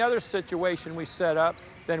in any other situation we set up,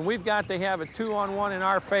 then we've got to have a 2-on-1 in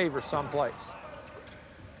our favor someplace.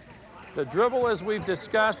 The dribble, as we've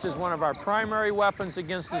discussed, is one of our primary weapons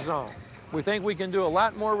against the zone. We think we can do a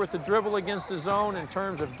lot more with the dribble against the zone in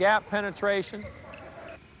terms of gap penetration.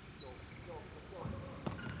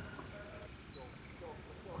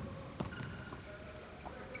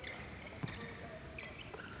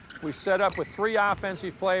 We set up with 3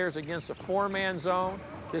 offensive players against a 4-man zone.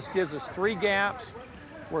 This gives us 3 gaps.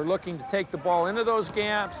 We're looking to take the ball into those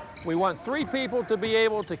gaps. We want 3 people to be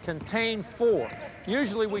able to contain 4.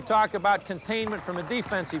 Usually we talk about containment from a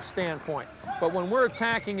defensive standpoint, but when we're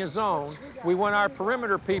attacking a zone, we want our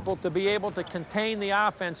perimeter people to be able to contain the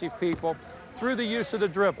offensive people through the use of the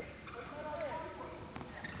dribble.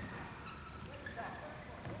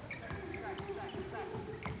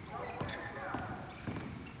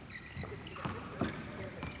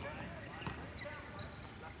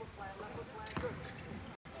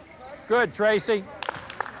 Good, Tracy.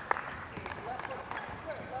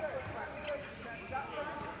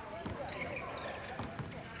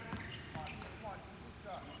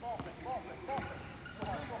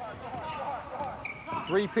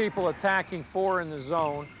 Three people attacking, 4 in the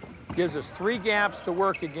zone. Gives us 3 gaps to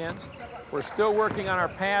work against. We're still working on our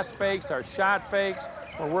pass fakes, our shot fakes.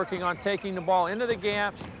 We're working on taking the ball into the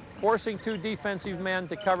gaps, forcing 2 defensive men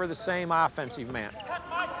to cover the same offensive man.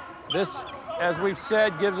 This, as we've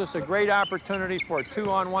said, gives us a great opportunity for a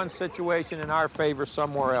 2-on-1 situation in our favor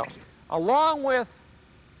somewhere else. Along with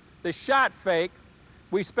the shot fake,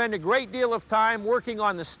 we spend a great deal of time working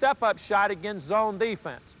on the step-up shot against zone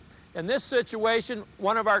defense. In this situation,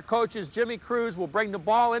 one of our coaches, Jimmy Cruz, will bring the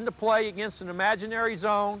ball into play against an imaginary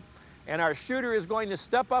zone, and our shooter is going to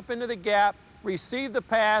step up into the gap, receive the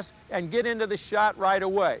pass, and get into the shot right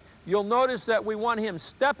away. You'll notice that we want him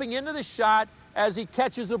stepping into the shot as he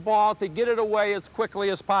catches the ball to get it away as quickly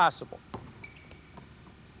as possible.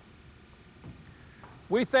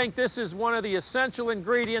 We think this is one of the essential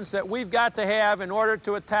ingredients that we've got to have in order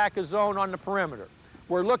to attack a zone on the perimeter.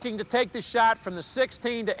 We're looking to take the shot from the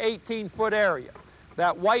 16 to 18-foot area.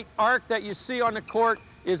 That white arc that you see on the court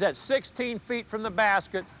is at 16 feet from the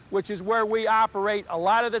basket, which is where we operate a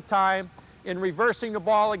lot of the time in reversing the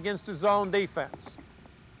ball against the zone defense.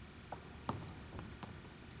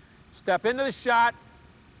 Step into the shot,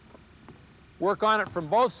 work on it from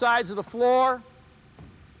both sides of the floor.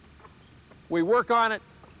 We work on it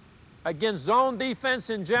against zone defense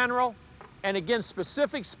in general and against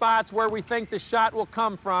specific spots where we think the shot will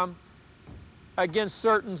come from against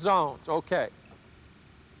certain zones. Okay.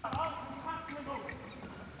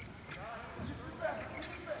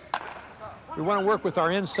 We want to work with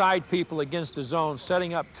our inside people against the zone,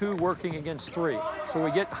 setting up 2, working against 3. So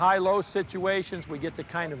we get high-low situations, we get the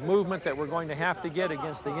kind of movement that we're going to have to get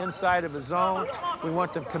against the inside of a zone. We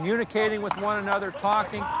want them communicating with one another,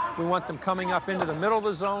 talking. We want them coming up into the middle of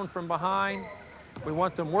the zone from behind. We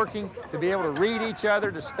want them working to be able to read each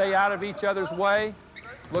other, to stay out of each other's way,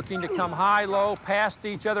 looking to come high-low, past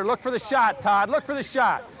each other. Look for the shot, Todd. Look for the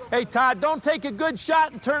shot. Hey, Todd, don't take a good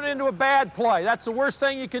shot and turn it into a bad play. That's the worst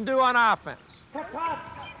thing you can do on offense.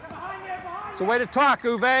 It's a way to talk,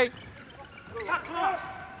 Uwe.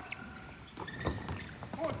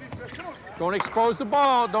 Don't expose the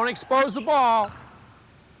ball. Don't expose the ball.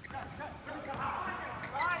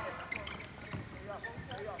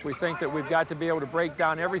 We think that we've got to be able to break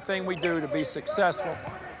down everything we do to be successful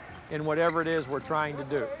in whatever it is we're trying to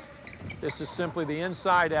do. This is simply the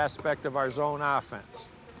inside aspect of our zone offense.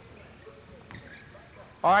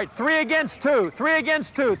 All right, 3 against 2, 3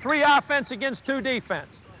 against 2, 3 offense against 2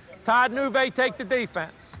 defense. Todd and Uwe take the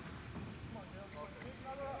defense.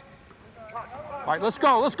 All right, let's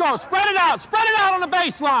go, let's go. Spread it out on the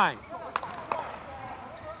baseline.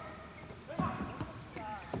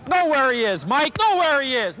 Know where he is, Mike, know where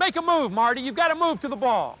he is. Make a move, Marty, you've got to move to the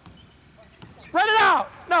ball. Spread it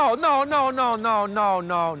out. No, no, no, no, no, no,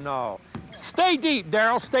 no, no. Stay deep,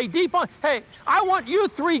 Daryl, stay deep on. Hey, I want you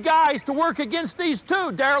 3 guys to work against these 2.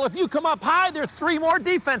 Daryl, if you come up high, there are 3 more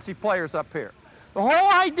defensive players up here. The whole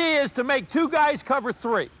idea is to make 2 guys cover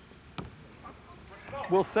 3.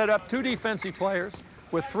 We'll set up 2 defensive players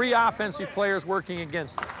with 3 offensive players working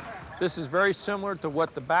against them. This is very similar to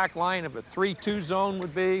what the back line of a 3-2 zone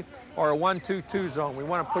would be or a 1-2-2 zone. We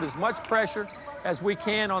want to put as much pressure as we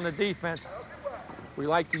can on the defense. We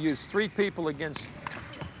like to use 3 people against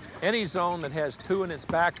any zone that has 2 in its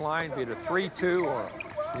back line, be it a 3-2 or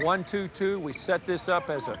a 1-2-2. We set this up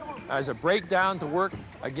as a breakdown to work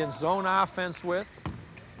against zone offense with.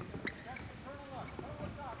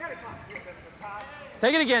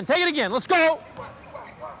 Take it again, let's go.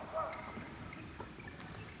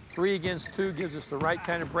 3 against 2 gives us the right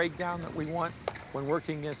kind of breakdown that we want when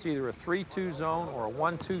working against either a 3-2 zone or a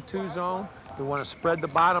 1-2-2 zone. We want to spread the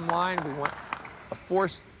bottom line. We want to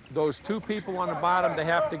force those 2 people on the bottom to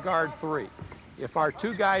have to guard 3. If our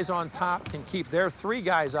 2 guys on top can keep their 3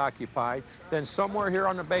 guys occupied, then somewhere here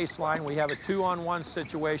on the baseline we have a 2-on-1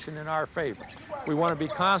 situation in our favor. We want to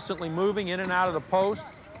be constantly moving in and out of the post,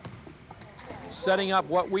 setting up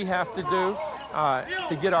what we have to do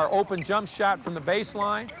to get our open jump shot from the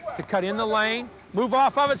baseline, to cut in the lane, move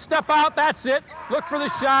off of it, step out, that's it. Look for the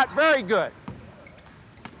shot, very good.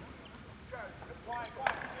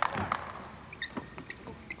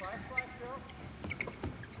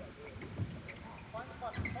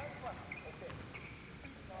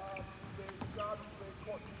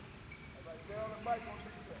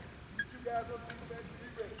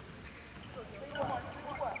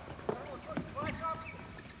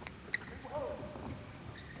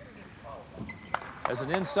 As an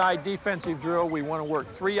inside defensive drill, we want to work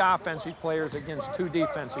 3 offensive players against 2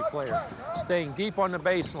 defensive players, staying deep on the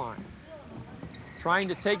baseline, trying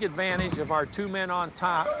to take advantage of our 2 men on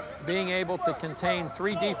top, being able to contain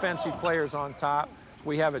 3 defensive players on top.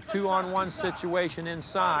 We have a 2-on-1 situation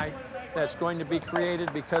inside that's going to be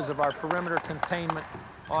created because of our perimeter containment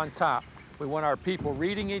on top. We want our people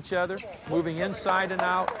reading each other, moving inside and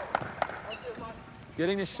out,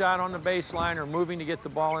 getting a shot on the baseline or moving to get the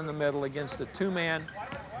ball in the middle against the 2-man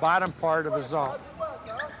bottom part of a zone.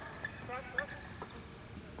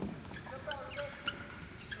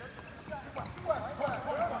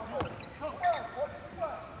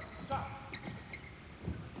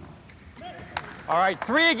 All right,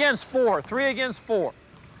 3 against 4, 3 against 4.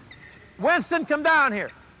 Winston, come down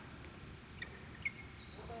here.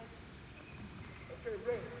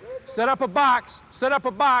 Set up a box, set up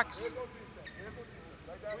a box.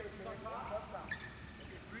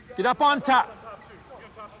 Get up on top.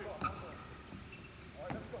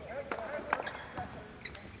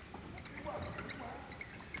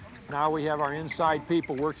 Now we have our inside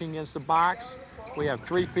people working against the box. We have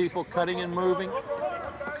 3 people cutting and moving,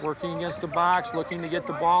 working against the box, looking to get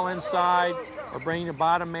the ball inside or bringing the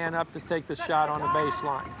bottom man up to take the shot on the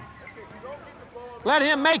baseline. Let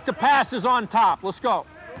him make the passes on top. Let's go.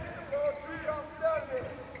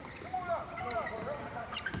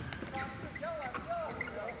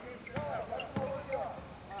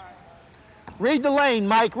 Read the lane,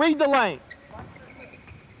 Mike. Read the lane.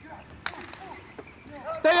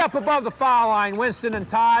 Stay up above the foul line, Winston and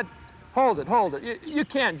Todd. Hold it, hold it. You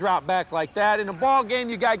can't drop back like that. In a ball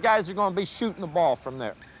game, you got guys who are going to be shooting the ball from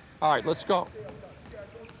there. All right, let's go.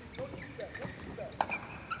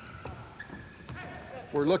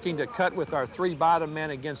 We're looking to cut with our 3 bottom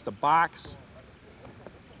men against the box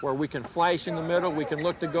where we can flash in the middle. We can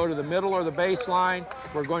look to go to the middle or the baseline.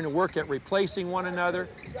 We're going to work at replacing one another,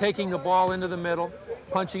 taking the ball into the middle,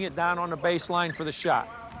 punching it down on the baseline for the shot.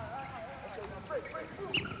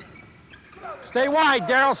 Stay wide,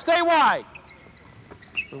 Darryl, stay wide.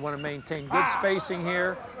 We want to maintain good spacing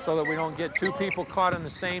here so that we don't get 2 people caught in the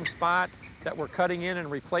same spot, that we're cutting in and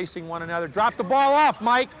replacing one another. Drop the ball off,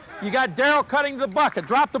 Mike. You got Darryl cutting to the bucket.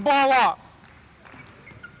 Drop the ball off.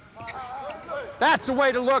 That's the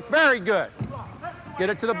way to look. Very good. Get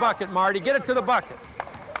it to the bucket, Marty. Get it to the bucket.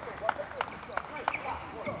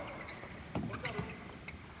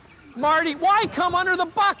 Marty, why come under the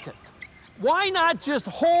bucket? Why not just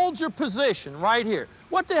hold your position right here?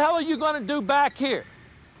 What the hell are you going to do back here?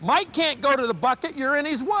 Mike can't go to the bucket. You're in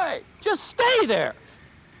his way. Just stay there.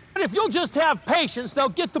 And if you'll just have patience, they'll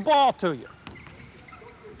get the ball to you.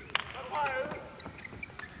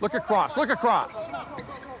 Look across. Look across.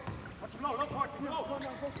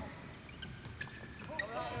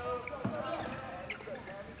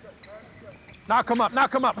 Now come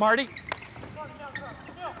up, Marty.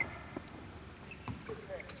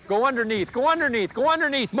 Go underneath, go underneath, go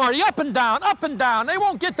underneath, Marty. Up and down, up and down. They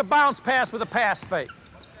won't get the bounce pass with a pass fake.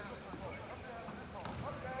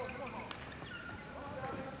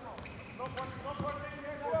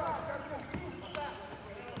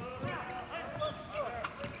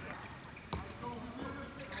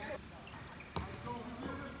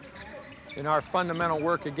 In our fundamental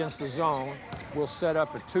work against the zone, we'll set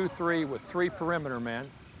up a 2-3 with 3 perimeter men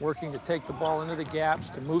working to take the ball into the gaps,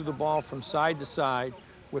 to move the ball from side to side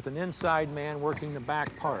with an inside man working the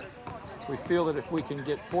back part. We feel that if we can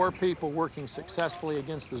get 4 people working successfully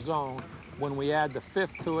against the zone, when we add the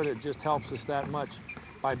 5th to it, it just helps us that much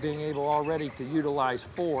by being able already to utilize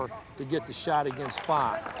 4 to get the shot against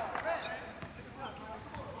 5.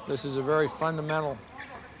 This is a very fundamental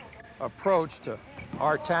approach to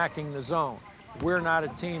our attacking the zone. We're not a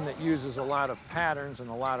team that uses a lot of patterns and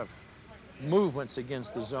a lot of movements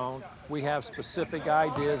against the zone. We have specific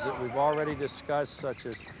ideas that we've already discussed, such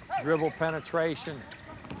as dribble penetration,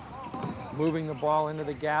 moving the ball into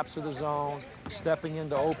the gaps of the zone, stepping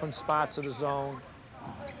into open spots of the zone,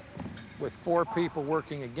 with 4 people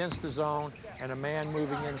working against the zone and a man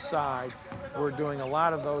moving inside. We're doing a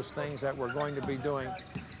lot of those things that we're going to be doing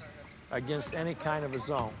against any kind of a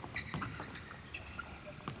zone.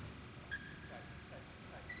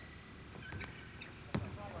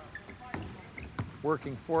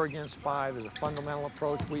 Working 4 against 5 is a fundamental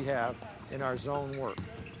approach we have in our zone work.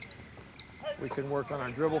 We can work on our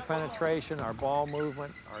dribble penetration, our ball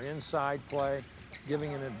movement, our inside play,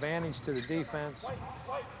 giving an advantage to the defense,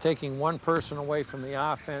 taking one person away from the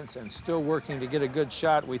offense and still working to get a good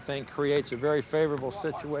shot, we think creates a very favorable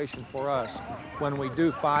situation for us when we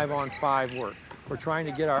do 5-on-5 work. We're trying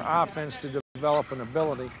to get our offense to develop an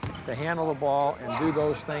ability to handle the ball and do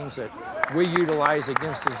those things that we utilize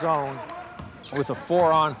against the zone with a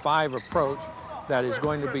 4-on-5 approach that is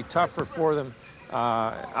going to be tougher for them,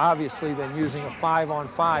 obviously, than using a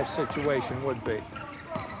 5-on-5 situation would be.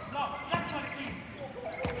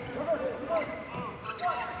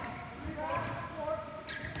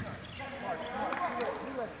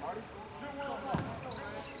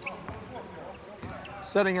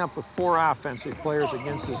 Setting up with 4 offensive players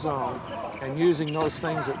against the zone and using those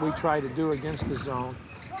things that we try to do against the zone,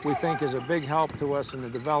 we think is a big help to us in the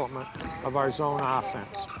development of our zone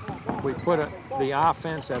offense. We put the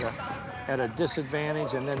offense at a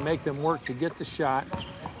disadvantage and then make them work to get the shot,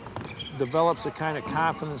 develops the kind of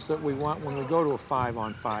confidence that we want when we go to a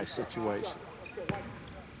 5-on-5 situation.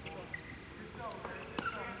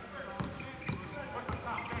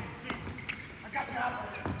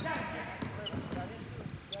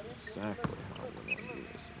 Exactly how we're going to do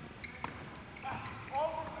this.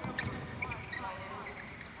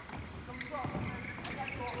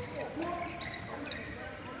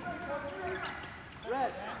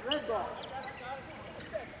 Red ball.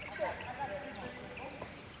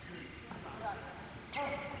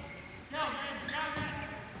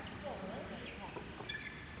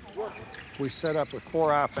 We set up with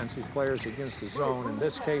 4 offensive players against the zone, in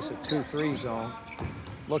this case a 2-3 zone,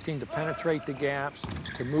 looking to penetrate the gaps,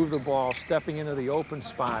 to move the ball, stepping into the open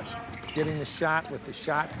spots, getting the shot with the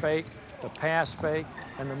shot fake, the pass fake,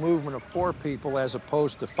 and the movement of 4 people as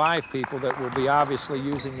opposed to 5 people that we'll be obviously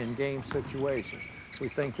using in game situations. We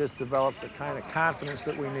think this develops the kind of confidence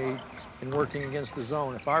that we need in working against the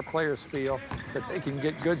zone. If our players feel that they can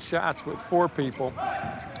get good shots with 4 people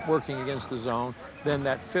working against the zone, then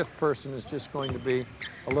that 5th person is just going to be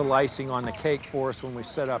a little icing on the cake for us when we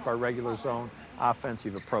set up our regular zone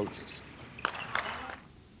offensive approaches.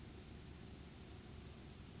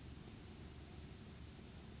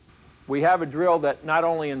 We have a drill that not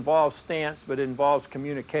only involves stance, but involves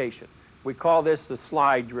communication. We call this the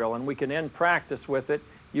slide drill, and we can end practice with it.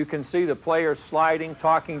 You can see the players sliding,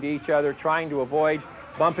 talking to each other, trying to avoid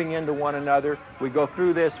bumping into one another. We go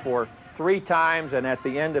through this for 3 times, and at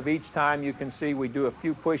the end of each time, you can see we do a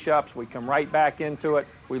few push-ups. We come right back into it.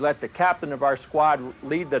 We let the captain of our squad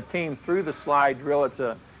lead the team through the slide drill. It's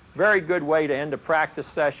a very good way to end a practice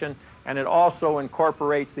session, and it also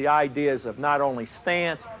incorporates the ideas of not only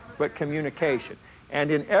stance, but communication.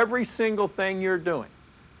 And in every single thing you're doing,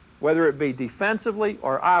 whether it be defensively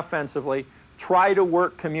or offensively, try to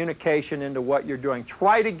work communication into what you're doing.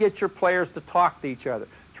 Try to get your players to talk to each other.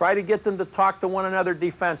 Try to get them to talk to one another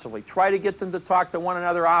defensively. Try to get them to talk to one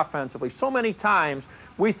another offensively. So many times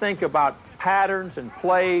we think about patterns and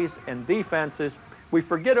plays and defenses. We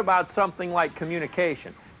forget about something like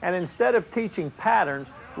communication. And instead of teaching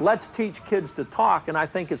patterns, let's teach kids to talk, and I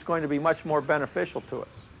think it's going to be much more beneficial to us.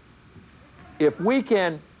 If we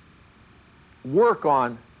can work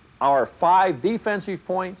on our 5 defensive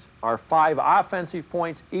points, our 5 offensive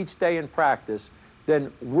points each day in practice,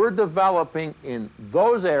 then we're developing in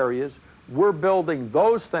those areas, we're building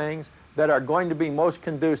those things that are going to be most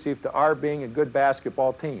conducive to our being a good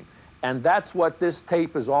basketball team. And that's what this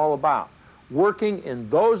tape is all about. Working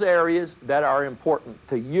in those areas that are important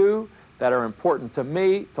to you, that are important to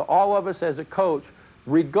me, to all of us as a coach,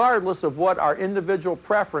 regardless of what our individual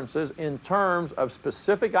preferences in terms of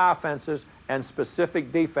specific offenses and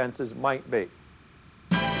specific defenses might be.